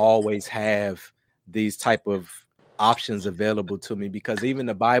I'm going to always have these type of options available to me, because even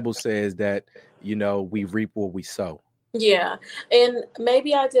the Bible says that, we reap what we sow. Yeah. And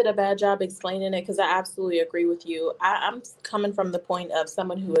maybe I did a bad job explaining it, because I absolutely agree with you. I'm coming from the point of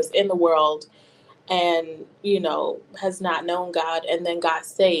someone who is in the world and, has not known God and then got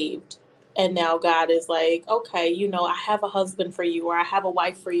saved. And now God is like, okay, I have a husband for you, or I have a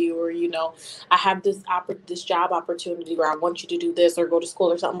wife for you, or, I have this job opportunity where I want you to do this or go to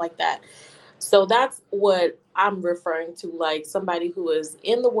school or something like that. So that's what I'm referring to, like somebody who is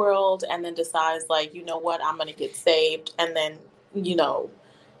in the world and then decides like, you know what, I'm going to get saved and then,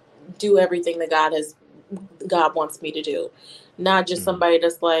 do everything that God wants me to do. Not just somebody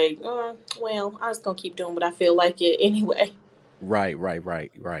that's like, well, I'm just going to keep doing what I feel like it anyway. Right.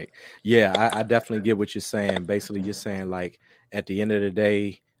 Yeah, I definitely get what you're saying. Basically, you're saying like at the end of the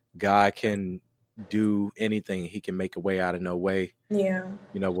day, God can do anything. He can make a way out of no way. Yeah.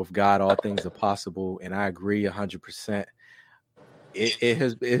 With God, all things are possible. And I agree 100%. It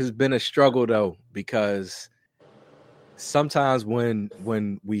has been a struggle though, because sometimes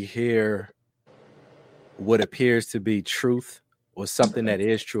when we hear what appears to be truth or something that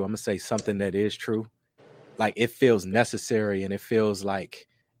is true, I'm going to say something that is true, like it feels necessary and it feels like,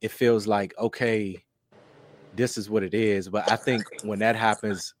 okay, this is what it is. But I think when that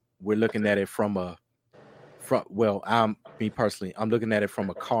happens, we're looking at it I'm looking at it from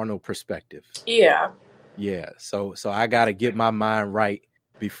a carnal perspective. Yeah. So I got to get my mind right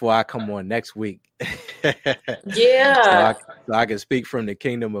before I come on next week. Yeah. So I can speak from the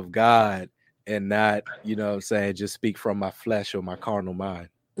kingdom of God and not, just speak from my flesh or my carnal mind.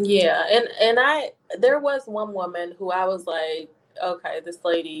 Yeah. And there was one woman who I was like, okay, this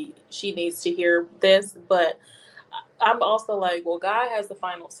lady, she needs to hear this, but I'm also like, well, God has the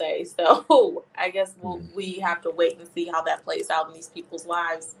final say. So I guess we have to wait and see how that plays out in these people's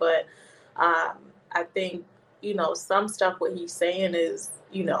lives. But I think, some stuff what he's saying is,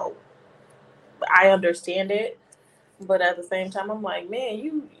 I understand it. But at the same time, I'm like,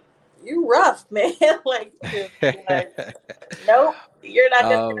 man, you rough, man. like, nope, you're not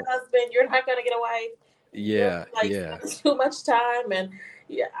going to get a husband. You're not going to get a wife. Yeah. Too much time. And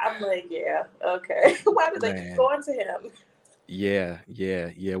yeah, I'm like, yeah, okay. Why do they keep going to him? Yeah.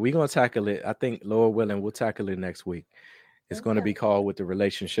 We're going to tackle it. I think, Lord willing, we'll tackle it next week. It's going to be called What the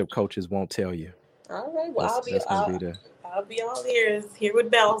Relationship Coaches Won't Tell You. All right. Well, I'll be all ears here with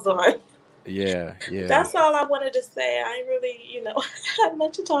bells on. Yeah. That's all I wanted to say. I ain't really, had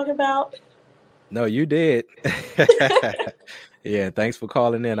much to talk about. No, you did. Yeah. Thanks for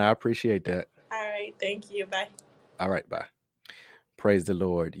calling in. I appreciate that. All right. Thank you. Bye. All right, bye. Praise the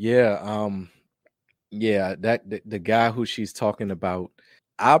Lord. Yeah, yeah, that the guy who she's talking about,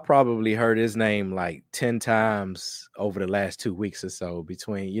 I probably heard his name like 10 times over the last 2 weeks or so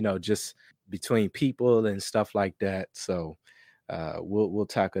between, just between people and stuff like that. So we'll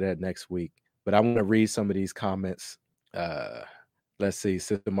tackle that next week. But I want to read some of these comments. Let's see.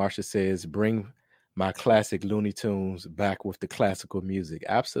 Sister Marsha says, bring my classic Looney Tunes back with the classical music.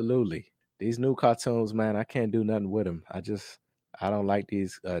 Absolutely. These new cartoons, man, I can't do nothing with them. I don't like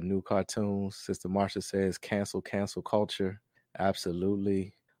these new cartoons. Sister Marsha says, cancel culture.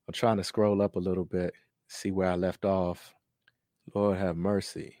 Absolutely. I'm trying to scroll up a little bit, see where I left off. Lord have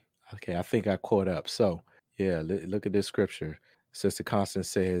mercy. Okay, I think I caught up. So, yeah, look at this scripture. Sister Constance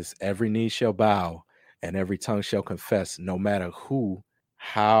says, every knee shall bow and every tongue shall confess, no matter who,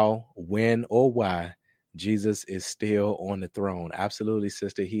 how, when, or why, Jesus is still on the throne. Absolutely,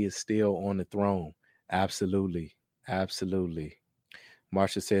 sister. He is still on the throne. Absolutely. Absolutely.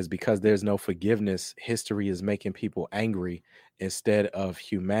 Marsha says, because there's no forgiveness, history is making people angry instead of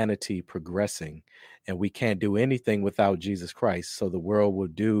humanity progressing. And we can't do anything without Jesus Christ. So the world will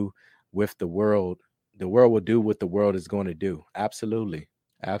do with the world will do what the world is going to do. Absolutely.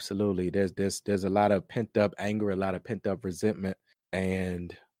 Absolutely. There's a lot of pent up anger, a lot of pent up resentment,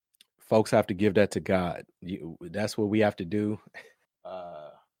 and folks have to give that to God. That's what we have to do.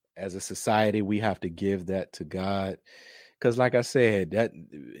 As a society, we have to give that to God. Because like I said, that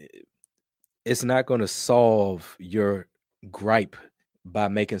it's not going to solve your gripe by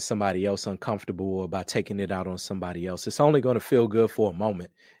making somebody else uncomfortable or by taking it out on somebody else. It's only going to feel good for a moment,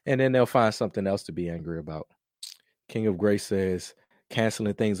 and then they'll find something else to be angry about. King of Grace says,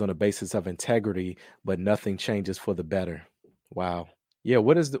 canceling things on the basis of integrity, but nothing changes for the better. Wow. Yeah,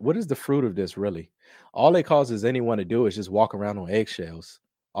 what is the fruit of this really? All it causes anyone to do is just walk around on eggshells.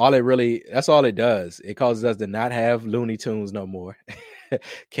 That's all it does. It causes us to not have Looney Tunes no more.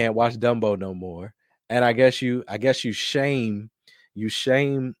 Can't watch Dumbo no more. And I guess you shame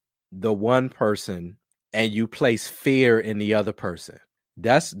the one person and you place fear in the other person.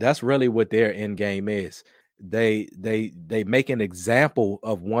 That's really what their end game is. They make an example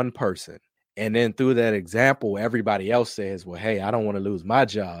of one person, and then through that example, everybody else says, well, hey, I don't want to lose my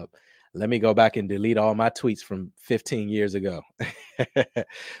job. Let me go back and delete all my tweets from 15 years ago.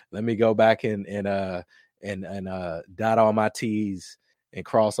 Let me go back and dot all my T's and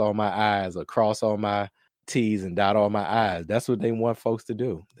cross all my I's, or cross all my T's and dot all my I's. That's what they want folks to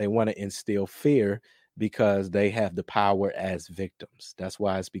do. They want to instill fear because they have the power as victims. That's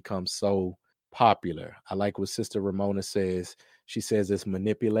why it's become so popular. I like what Sister Ramona says. She says it's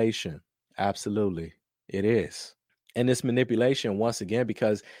manipulation. Absolutely. It is. And it's manipulation, once again,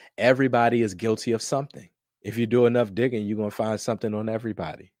 because everybody is guilty of something. If you do enough digging, you're going to find something on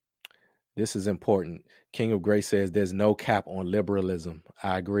everybody. This is important. King of Grace says there's no cap on liberalism.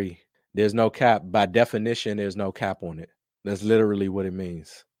 I agree. There's no cap. By definition, there's no cap on it. That's literally what it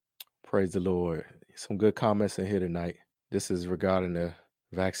means. Praise the Lord. Some good comments in here tonight. This is regarding the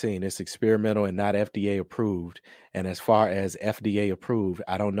vaccine. It's experimental and not FDA approved. And as far as FDA approved,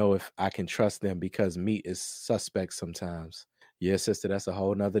 I don't know if I can trust them because meat is suspect sometimes. Yes, sister, that's a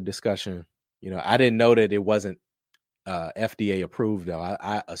whole nother discussion. I didn't know that it wasn't FDA approved, though.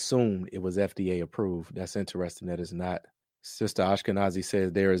 I assumed it was FDA approved. That's interesting that it's not. Sister Ashkenazi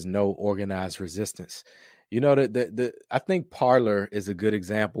says there is no organized resistance. I think Parler is a good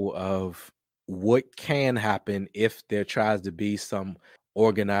example of what can happen if there tries to be some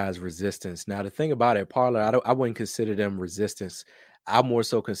organized resistance. Now, the thing about it, Parler, I wouldn't consider them resistance. I more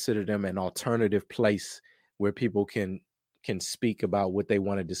so consider them an alternative place where people can speak about what they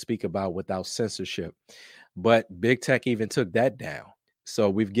wanted to speak about without censorship. But big tech even took that down. So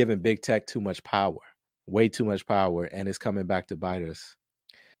we've given big tech too much power, way too much power, and it's coming back to bite us.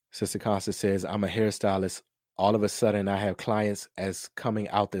 Sister Constance says, I'm a hairstylist. All of a sudden, I have clients as coming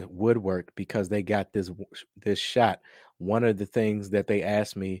out the woodwork because they got this shot. One of the things that they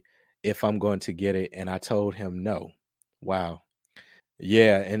asked me if I'm going to get it, and I told him no. Wow.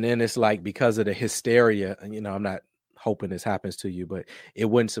 Yeah, and then it's like because of the hysteria, I'm not hoping this happens to you, but it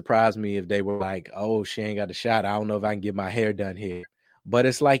wouldn't surprise me if they were like, oh, she ain't got the shot. I don't know if I can get my hair done here. But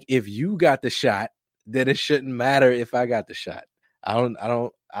it's like, if you got the shot, then it shouldn't matter if I got the shot. I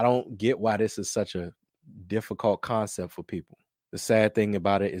don't get why this is such a difficult concept for people. The sad thing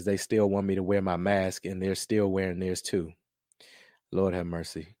about it is they still want me to wear my mask and they're still wearing theirs too. Lord have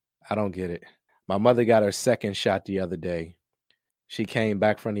mercy. I don't get it. My mother got her second shot the other day. She came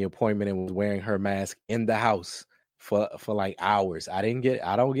back from the appointment and was wearing her mask in the house for like hours. I don't get it.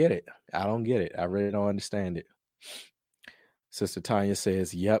 I don't get it. I really don't understand it. Sister Tanya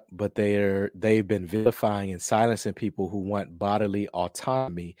says, yep, but they've been vilifying and silencing people who want bodily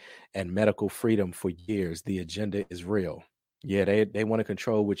autonomy and medical freedom for years. The agenda is real. Yeah, they want to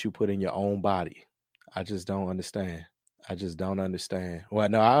control what you put in your own body. I just don't understand. I just don't understand. Well,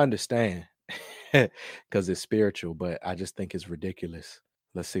 no, I understand because it's spiritual, but I just think it's ridiculous.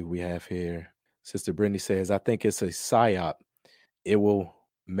 Let's see what we have here. Sister Brittany says, I think it's a psyop. It will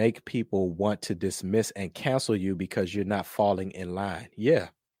make people want to dismiss and cancel you because you're not falling in line. Yeah,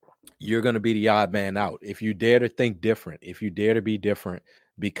 you're going to be the odd man out. If you dare to think different, if you dare to be different,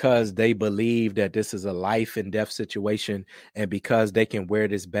 because they believe that this is a life and death situation, and because they can wear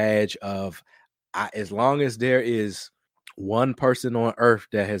this badge of, as long as there is one person on earth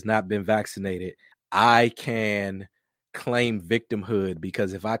that has not been vaccinated, I can claim victimhood,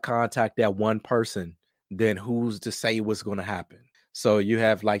 because if I contact that one person, then who's to say what's going to happen? So you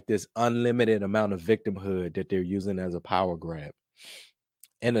have like this unlimited amount of victimhood that they're using as a power grab.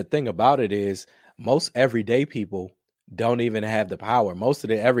 And the thing about it is, most everyday people don't even have the power. Most of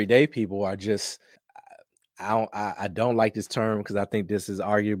the everyday people are just, I don't like this term because I think this is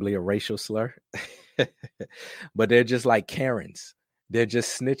arguably a racial slur, but they're just like Karens. They're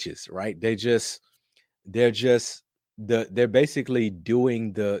just snitches, right? They're basically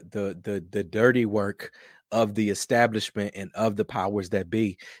doing the dirty work of the establishment and of the powers that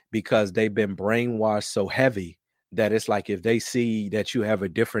be, because they've been brainwashed so heavy that it's like if they see that you have a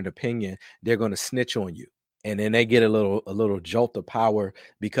different opinion, they're going to snitch on you. And then they get a little jolt of power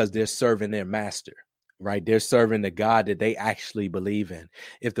because they're serving their master, right? They're serving the God that they actually believe in.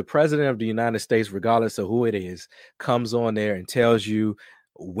 If the president of the United States, regardless of who it is, comes on there and tells you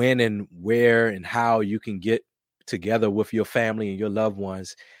when and where and how you can get together with your family and your loved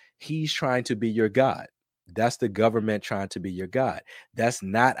ones, he's trying to be your God. That's the government trying to be your God. That's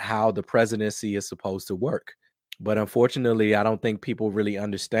not how the presidency is supposed to work. But unfortunately, I don't think people really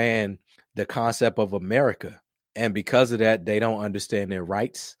understand the concept of America. And because of that, they don't understand their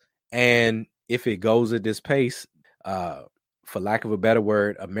rights. And if it goes at this pace, for lack of a better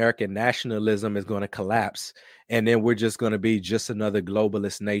word, American nationalism is going to collapse. And then we're just going to be just another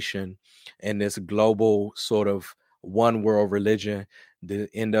globalist nation in this global sort of one world religion, the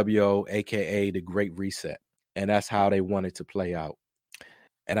NWO, aka the Great Reset. And that's how they want it to play out.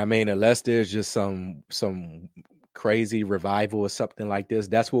 And I mean, unless there's just some crazy revival or something like this,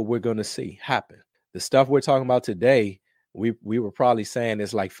 that's what we're going to see happen. The stuff we're talking about today, we were probably saying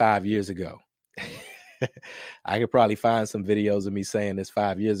this like 5 years ago. I could probably find some videos of me saying this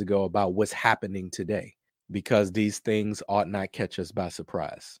 5 years ago about what's happening today, because these things ought not catch us by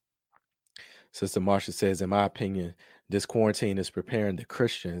surprise. Sister Marsha says, in my opinion, this quarantine is preparing the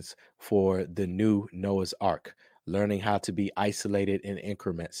Christians for the new Noah's Ark, learning how to be isolated in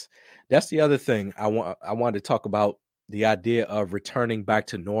increments. That's the other thing I wanted to talk about, the idea of returning back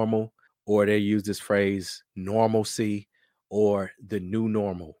to normal, or they use this phrase normalcy, or the new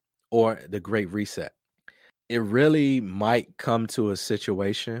normal, or the Great Reset. It really might come to a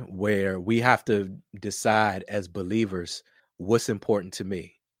situation where we have to decide as believers what's important to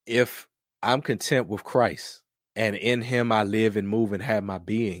me. If I'm content with Christ and in him I live and move and have my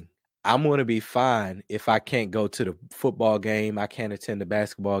being, I'm going to be fine if I can't go to the football game, I can't attend the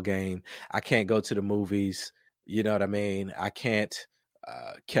basketball game, I can't go to the movies, you know what I mean? I can't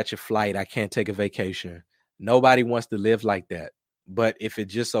catch a flight, I can't take a vacation. Nobody wants to live like that. But if it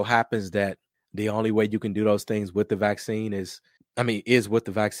just so happens that the only way you can do those things with the vaccine is with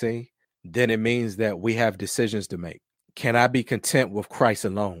the vaccine, then it means that we have decisions to make. Can I be content with Christ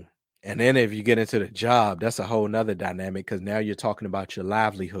alone? And then if you get into the job, that's a whole nother dynamic, because now you're talking about your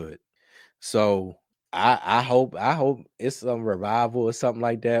livelihood. So I hope it's some revival or something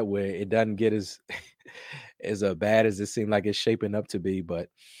like that where it doesn't get as bad as it seemed like it's shaping up to be. But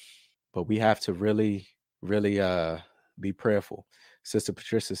we have to really, really be prayerful. Sister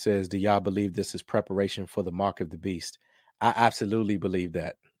Patricia says, do y'all believe this is preparation for the mark of the beast? I absolutely believe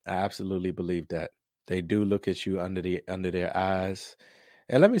that. I absolutely believe that. They do look at you under their eyes.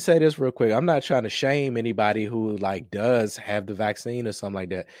 And let me say this real quick. I'm not trying to shame anybody who does have the vaccine or something like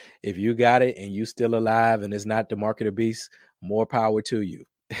that. If you got it and you still alive and it's not the mark of the beast, more power to you.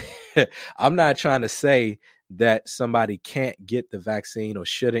 I'm not trying to say that somebody can't get the vaccine or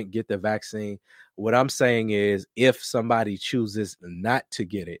shouldn't get the vaccine. What I'm saying is, if somebody chooses not to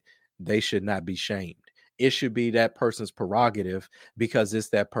get it, they should not be shamed. It should be that person's prerogative, because it's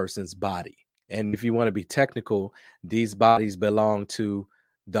that person's body. And if you want to be technical, these bodies belong to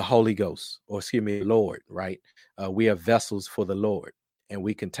the Holy Ghost, or Lord, right? We are vessels for the Lord, and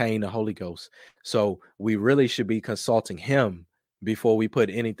we contain the Holy Ghost. So we really should be consulting him before we put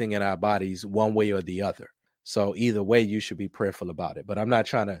anything in our bodies one way or the other. So either way, you should be prayerful about it. But I'm not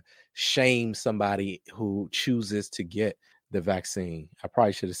trying to shame somebody who chooses to get the vaccine. I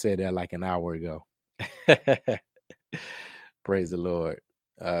probably should have said that like an hour ago. Praise the Lord.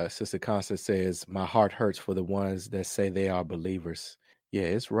 Sister Constance says, my heart hurts for the ones that say they are believers. Yeah,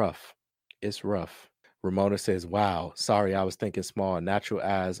 it's rough. It's rough. Ramona says, wow, sorry, I was thinking small. Natural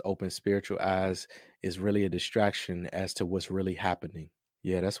eyes open spiritual eyes is really a distraction as to what's really happening.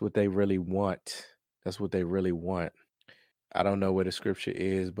 Yeah, that's what they really want. That's what they really want. I don't know where the scripture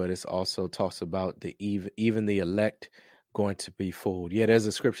is, but it also talks about the even the elect going to be fooled. Yeah, there's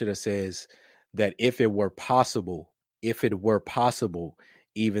a scripture that says that if it were possible,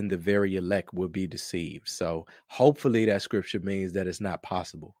 even the very elect would be deceived. So hopefully that scripture means that it's not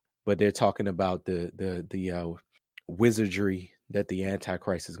possible. But they're talking about the wizardry that the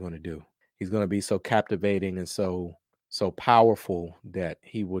Antichrist is going to do. He's going to be so captivating and so powerful that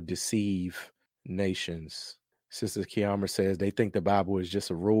he will deceive nations. Sister Kiamra says they think the Bible is just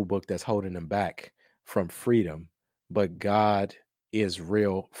a rule book that's holding them back from freedom, but God is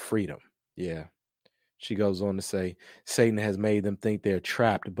real freedom. Yeah. She goes on to say, Satan has made them think they're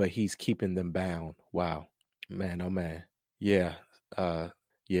trapped, but he's keeping them bound. Wow. Man, oh man. Yeah.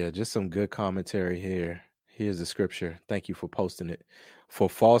 Just some good commentary here. Here's the scripture. Thank you for posting it. For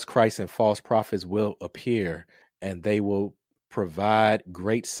false Christs and false prophets will appear, and they will provide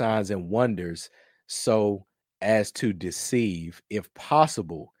great signs and wonders, so as to deceive, if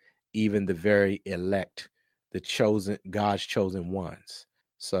possible, even the very elect, the chosen, God's chosen ones.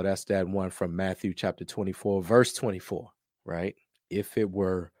 So that's that one from Matthew chapter 24, verse 24, right? If it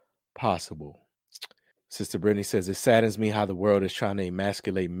were possible. Sister Brittany says, it saddens me how the world is trying to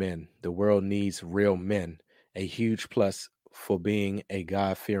emasculate men. The world needs real men, a huge plus for being a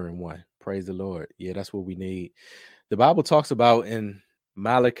God-fearing one. Praise the Lord. Yeah, that's what we need. The Bible talks about in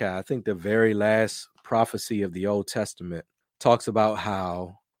Malachi, I think the very last prophecy of the Old Testament, talks about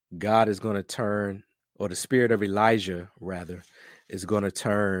how God is going to turn, or the spirit of Elijah, rather, is going to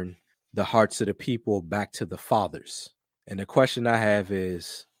turn the hearts of the people back to the fathers. And the question I have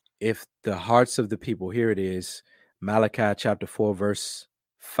is, if the hearts of the people, here it is, Malachi chapter 4, verse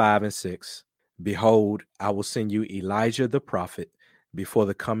 5 and 6, behold, I will send you Elijah the prophet before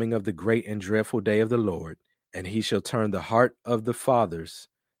the coming of the great and dreadful day of the Lord, and he shall turn the heart of the fathers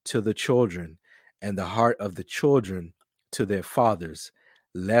to the children, and the heart of the children to their fathers,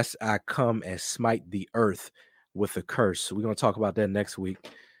 lest I come and smite the earth with a curse. So we're going to talk about that next week.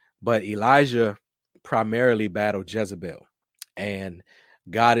 But Elijah primarily battled Jezebel, and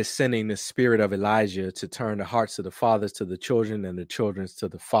God is sending the spirit of Elijah to turn the hearts of the fathers to the children and the children's to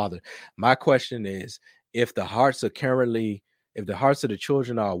the father. My question is, if the hearts of the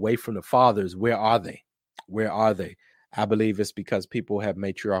children are away from the fathers, where are they? Where are they? I believe it's because people have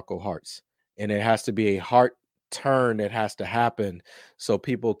matriarchal hearts, and it has to be a heart turn that has to happen so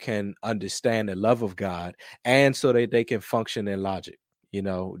people can understand the love of God, and so that they can function in logic. You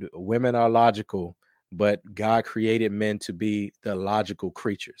know, women are logical, but God created men to be the logical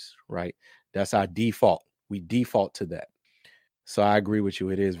creatures, right? That's our default. We default to that. So I agree with you.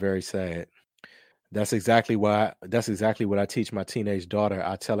 It is very sad. That's exactly what I teach my teenage daughter.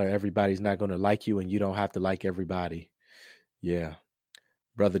 I tell her everybody's not going to like you, and you don't have to like everybody. Yeah.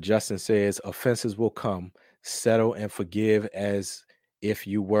 Brother Justin says, offenses will come. Settle and forgive as if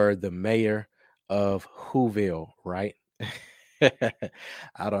you were the mayor of Whoville, right?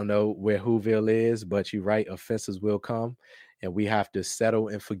 I don't know where Whoville is, but you're right. Offenses will come, and we have to settle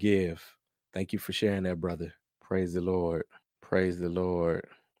and forgive. Thank you for sharing that, brother. Praise the Lord. Praise the Lord.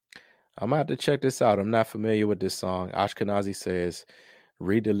 I'm going to have to check this out. I'm not familiar with this song. Ashkenazi says,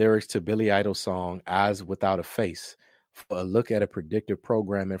 read the lyrics to Billy Idol's song, Eyes Without a Face, for a look at a predictive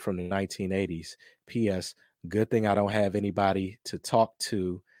programming from the 1980s. P.S. Good thing I don't have anybody to talk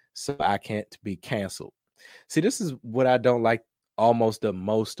to, so I can't be canceled. See, this is what I don't like almost the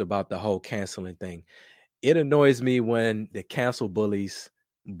most about the whole canceling thing. It annoys me when the cancel bullies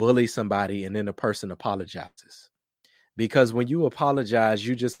bully somebody and then the person apologizes. Because when you apologize,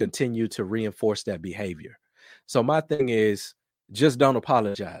 you just continue to reinforce that behavior. So my thing is, just don't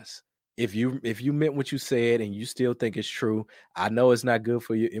apologize. If you meant what you said and you still think it's true, I know it's not good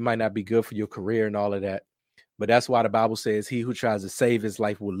for you. It might not be good for your career and all of that. But that's why the Bible says he who tries to save his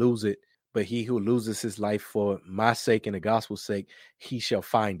life will lose it. But he who loses his life for my sake and the gospel's sake, he shall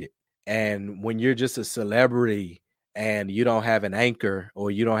find it. And when you're just a celebrity and you don't have an anchor or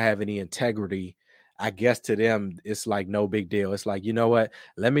you don't have any integrity, I guess to them, it's like no big deal. It's like, you know what?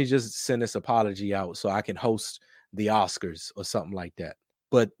 Let me just send this apology out so I can host the Oscars or something like that.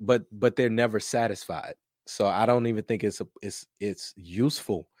 But they're never satisfied. So I don't even think it's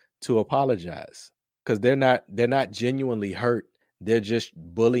useful to apologize, because they're not genuinely hurt. They're just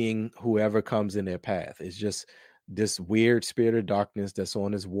bullying whoever comes in their path. It's just this weird spirit of darkness that's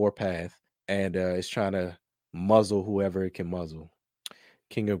on this war path, and it's trying to muzzle whoever it can muzzle.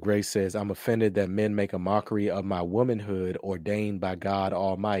 King of Grace says, I'm offended that men make a mockery of my womanhood ordained by God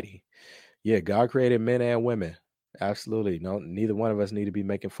Almighty. Yeah, God created men and women. Absolutely. No, neither one of us need to be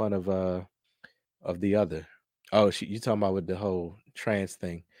making fun of the other. Oh, you talking about with the whole trans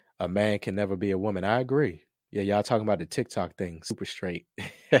thing. A man can never be a woman. I agree. Yeah, y'all talking about the TikTok thing. Super straight.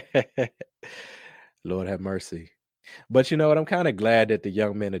 Lord have mercy. But you know what? I'm kind of glad that the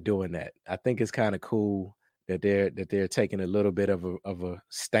young men are doing that. I think it's kind of cool that they're taking a little bit of a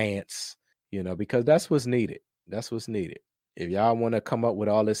stance, you know, because that's what's needed. That's what's needed. If y'all want to come up with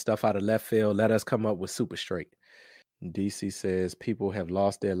all this stuff out of left field, let us come up with super straight. DC says people have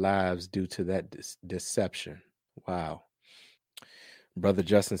lost their lives due to that deception. Wow. Brother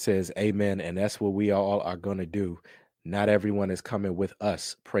Justin says, amen. And that's what we all are going to do. Not everyone is coming with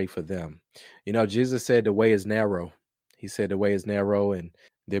us. Pray for them. You know, Jesus said the way is narrow. He said the way is narrow and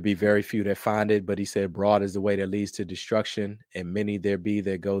there be very few that find it. But he said broad is the way that leads to destruction. And many there be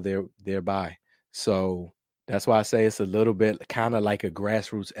that go thereby. So that's why I say it's a little bit kind of like a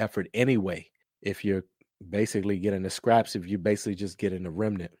grassroots effort anyway. If you're basically getting the scraps, if you're basically just getting the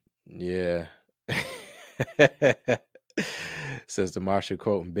remnant. Yeah. Sister Marsha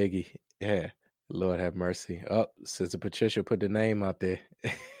quoting Biggie. Yeah. Lord have mercy. Oh, Sister Patricia put the name out there.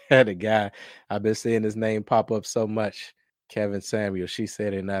 The guy, I've been seeing his name pop up so much. Kevin Samuel. She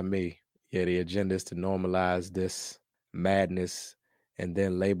said it, not me. Yeah, the agenda is to normalize this madness and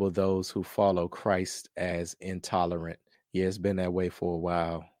then label those who follow Christ as intolerant. Yeah, it's been that way for a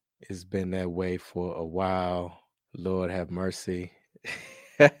while. It's been that way for a while. Lord have mercy.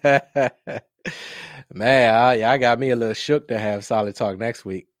 Man, y'all got me a little shook to have Solid Talk next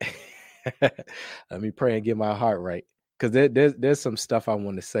week. Let me pray and get my heart right. Because there's some stuff I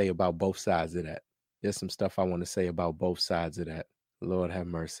want to say about both sides of that. There's some stuff I want to say about both sides of that. Lord have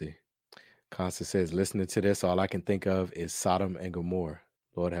mercy. Constance says, listening to this, all I can think of is Sodom and Gomorrah.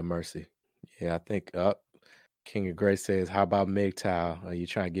 Lord have mercy. Yeah, I think King of Grace says, how about MGTOW? Are you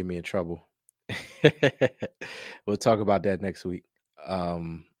trying to get me in trouble? We'll talk about that next week.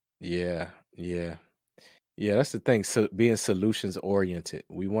 Yeah, that's the thing. So being solutions oriented.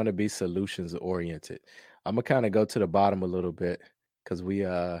 We want to be solutions oriented. I'm gonna kind of go to the bottom a little bit because we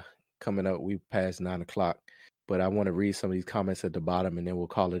coming up, we passed 9:00, but I want to read some of these comments at the bottom and then we'll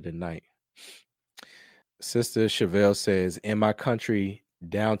call it a night. Sister Chevelle says, in my country,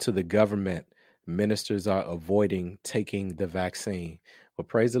 down to the government, ministers are avoiding taking the vaccine. Well,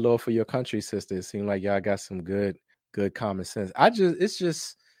 praise the Lord for your country, sister. It seems like y'all got some good common sense. It's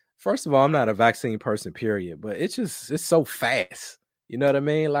just, first of all, I'm not a vaccine person, period, but it's so fast. You know what I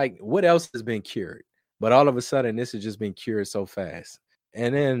mean? Like, what else has been cured? But all of a sudden, this has just been cured so fast.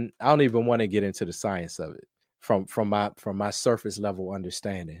 And then I don't even want to get into the science of it from my surface level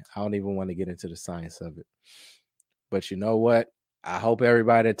understanding. I don't even want to get into the science of it. But you know what? I hope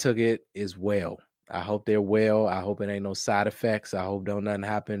everybody that took it is well. I hope they're well. I hope it ain't no side effects. I hope don't nothing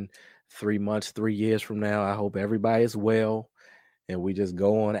happen 3 months, 3 years from now. I hope everybody is well and we just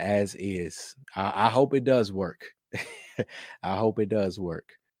go on as is. I hope it does work. I hope it does work.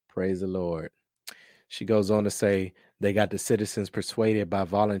 Praise the Lord. She goes on to say they got the citizens persuaded by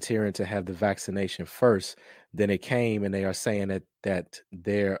volunteering to have the vaccination first. Then it came and they are saying that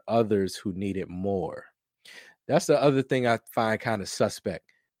there are others who need it more. That's the other thing I find kind of suspect.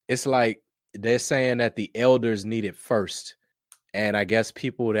 It's like they're saying that the elders need it first. And I guess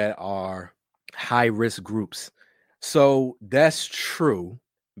people that are high risk groups. So that's true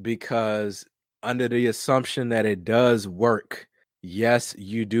because under the assumption that it does work, yes,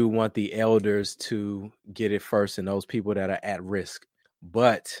 you do want the elders to get it first and those people that are at risk.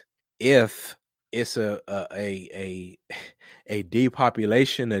 But if it's a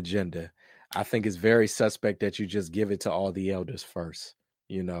depopulation agenda, I think it's very suspect that you just give it to all the elders first.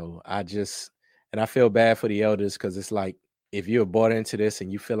 You know, I feel bad for the elders because it's like, if you're bought into this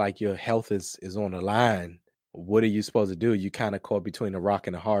and you feel like your health is on the line, what are you supposed to do? You kind of caught between a rock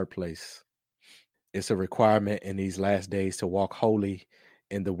and a hard place. It's a requirement in these last days to walk holy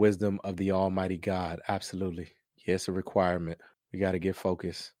in the wisdom of the Almighty God. Absolutely. Yeah, it's a requirement. We got to get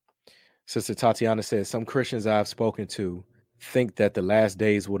focused. Sister Tatiana says, some Christians I've spoken to think that the last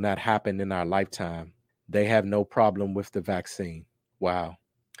days will not happen in our lifetime. They have no problem with the vaccine. Wow.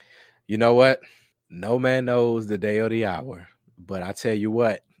 You know what? No man knows the day or the hour, but I tell you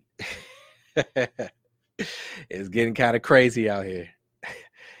what, it's getting kind of crazy out here.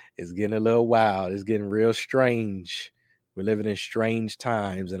 It's getting a little wild. It's getting real strange. We're living in strange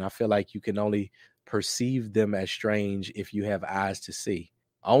times, and I feel like you can only perceive them as strange if you have eyes to see.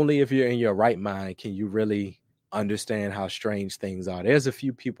 Only if you're in your right mind can you really understand how strange things are. There's a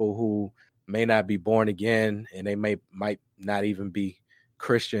few people who may not be born again, and they might not even be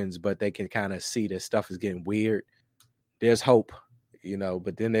Christians, but they can kind of see that stuff is getting weird. There's hope,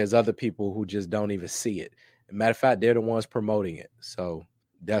 but then there's other people who just don't even see it. Matter of fact, they're the ones promoting it. So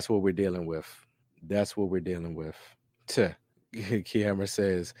that's what we're dealing with. Kiamra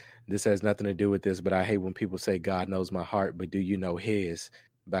says, this has nothing to do with this, but I hate when people say God knows my heart, but do you know his?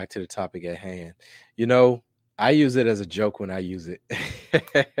 Back to the topic at hand. I use it as a joke when I use it.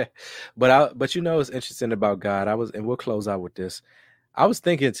 but it's interesting about God. And we'll close out with this. I was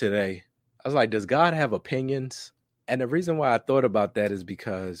thinking today, I was like, does God have opinions? And the reason why I thought about that is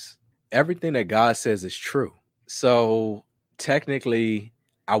because everything that God says is true. So technically,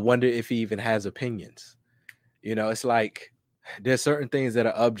 I wonder if he even has opinions. It's like there's certain things that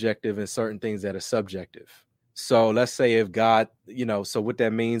are objective and certain things that are subjective. So let's say if God, so what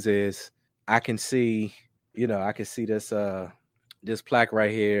that means is I can see this this plaque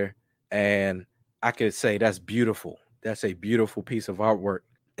right here, and I could say that's beautiful. That's a beautiful piece of artwork.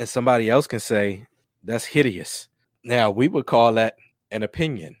 And somebody else can say that's hideous. Now, we would call that an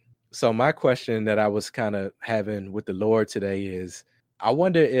opinion. So my question that I was kind of having with the Lord today is, I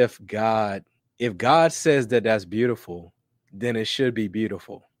wonder if God says that that's beautiful, then it should be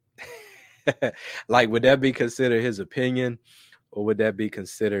beautiful. Like, would that be considered his opinion, or would that be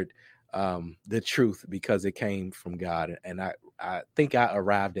considered the truth because it came from God? And I think I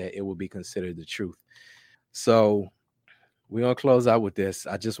arrived at it would be considered the truth. So we're gonna close out with this.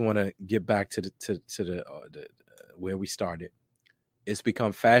 I just want to get back to the where we started. It's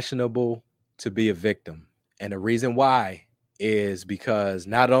become fashionable to be a victim, and the reason why is because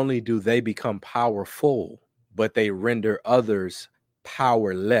not only do they become powerful, but they render others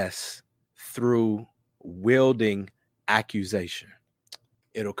powerless through wielding accusation.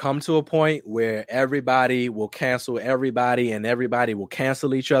 It'll come to a point where everybody will cancel everybody and everybody will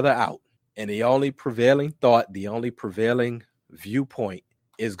cancel each other out. And the only prevailing thought, the only prevailing viewpoint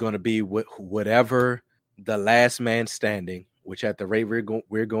is going to be whatever the last man standing, which at the rate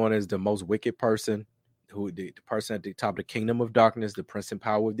we're going is the most wicked person, the person at the top of the kingdom of darkness, the prince and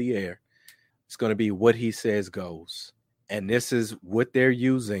power of the air. It's going to be what he says goes. And this is what they're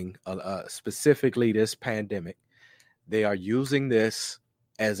using, specifically this pandemic. They are using this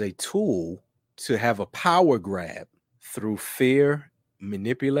as a tool to have a power grab through fear,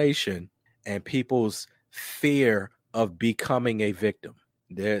 manipulation, and people's fear of becoming a victim.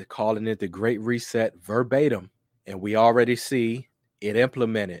 They're calling it the Great Reset verbatim. And we already see it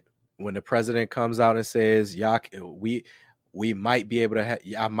implemented when the president comes out and says, we might be able to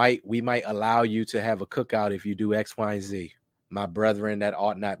we might allow you to have a cookout if you do X, Y, and Z. My brethren, that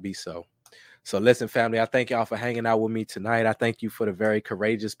ought not be so. So listen, family, I thank y'all for hanging out with me tonight. I thank you for the very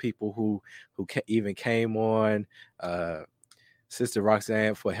courageous people who even came on. Sister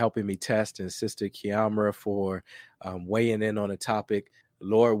Roxanne for helping me test, and Sister Kiamra for weighing in on the topic.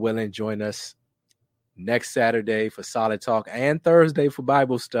 Lord willing, join us next Saturday for Solid Talk and Thursday for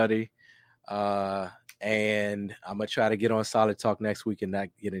Bible study. And I'm going to try to get on Solid Talk next week and not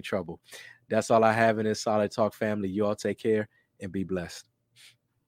get in trouble. That's all I have in this Solid Talk, family. You all take care and be blessed.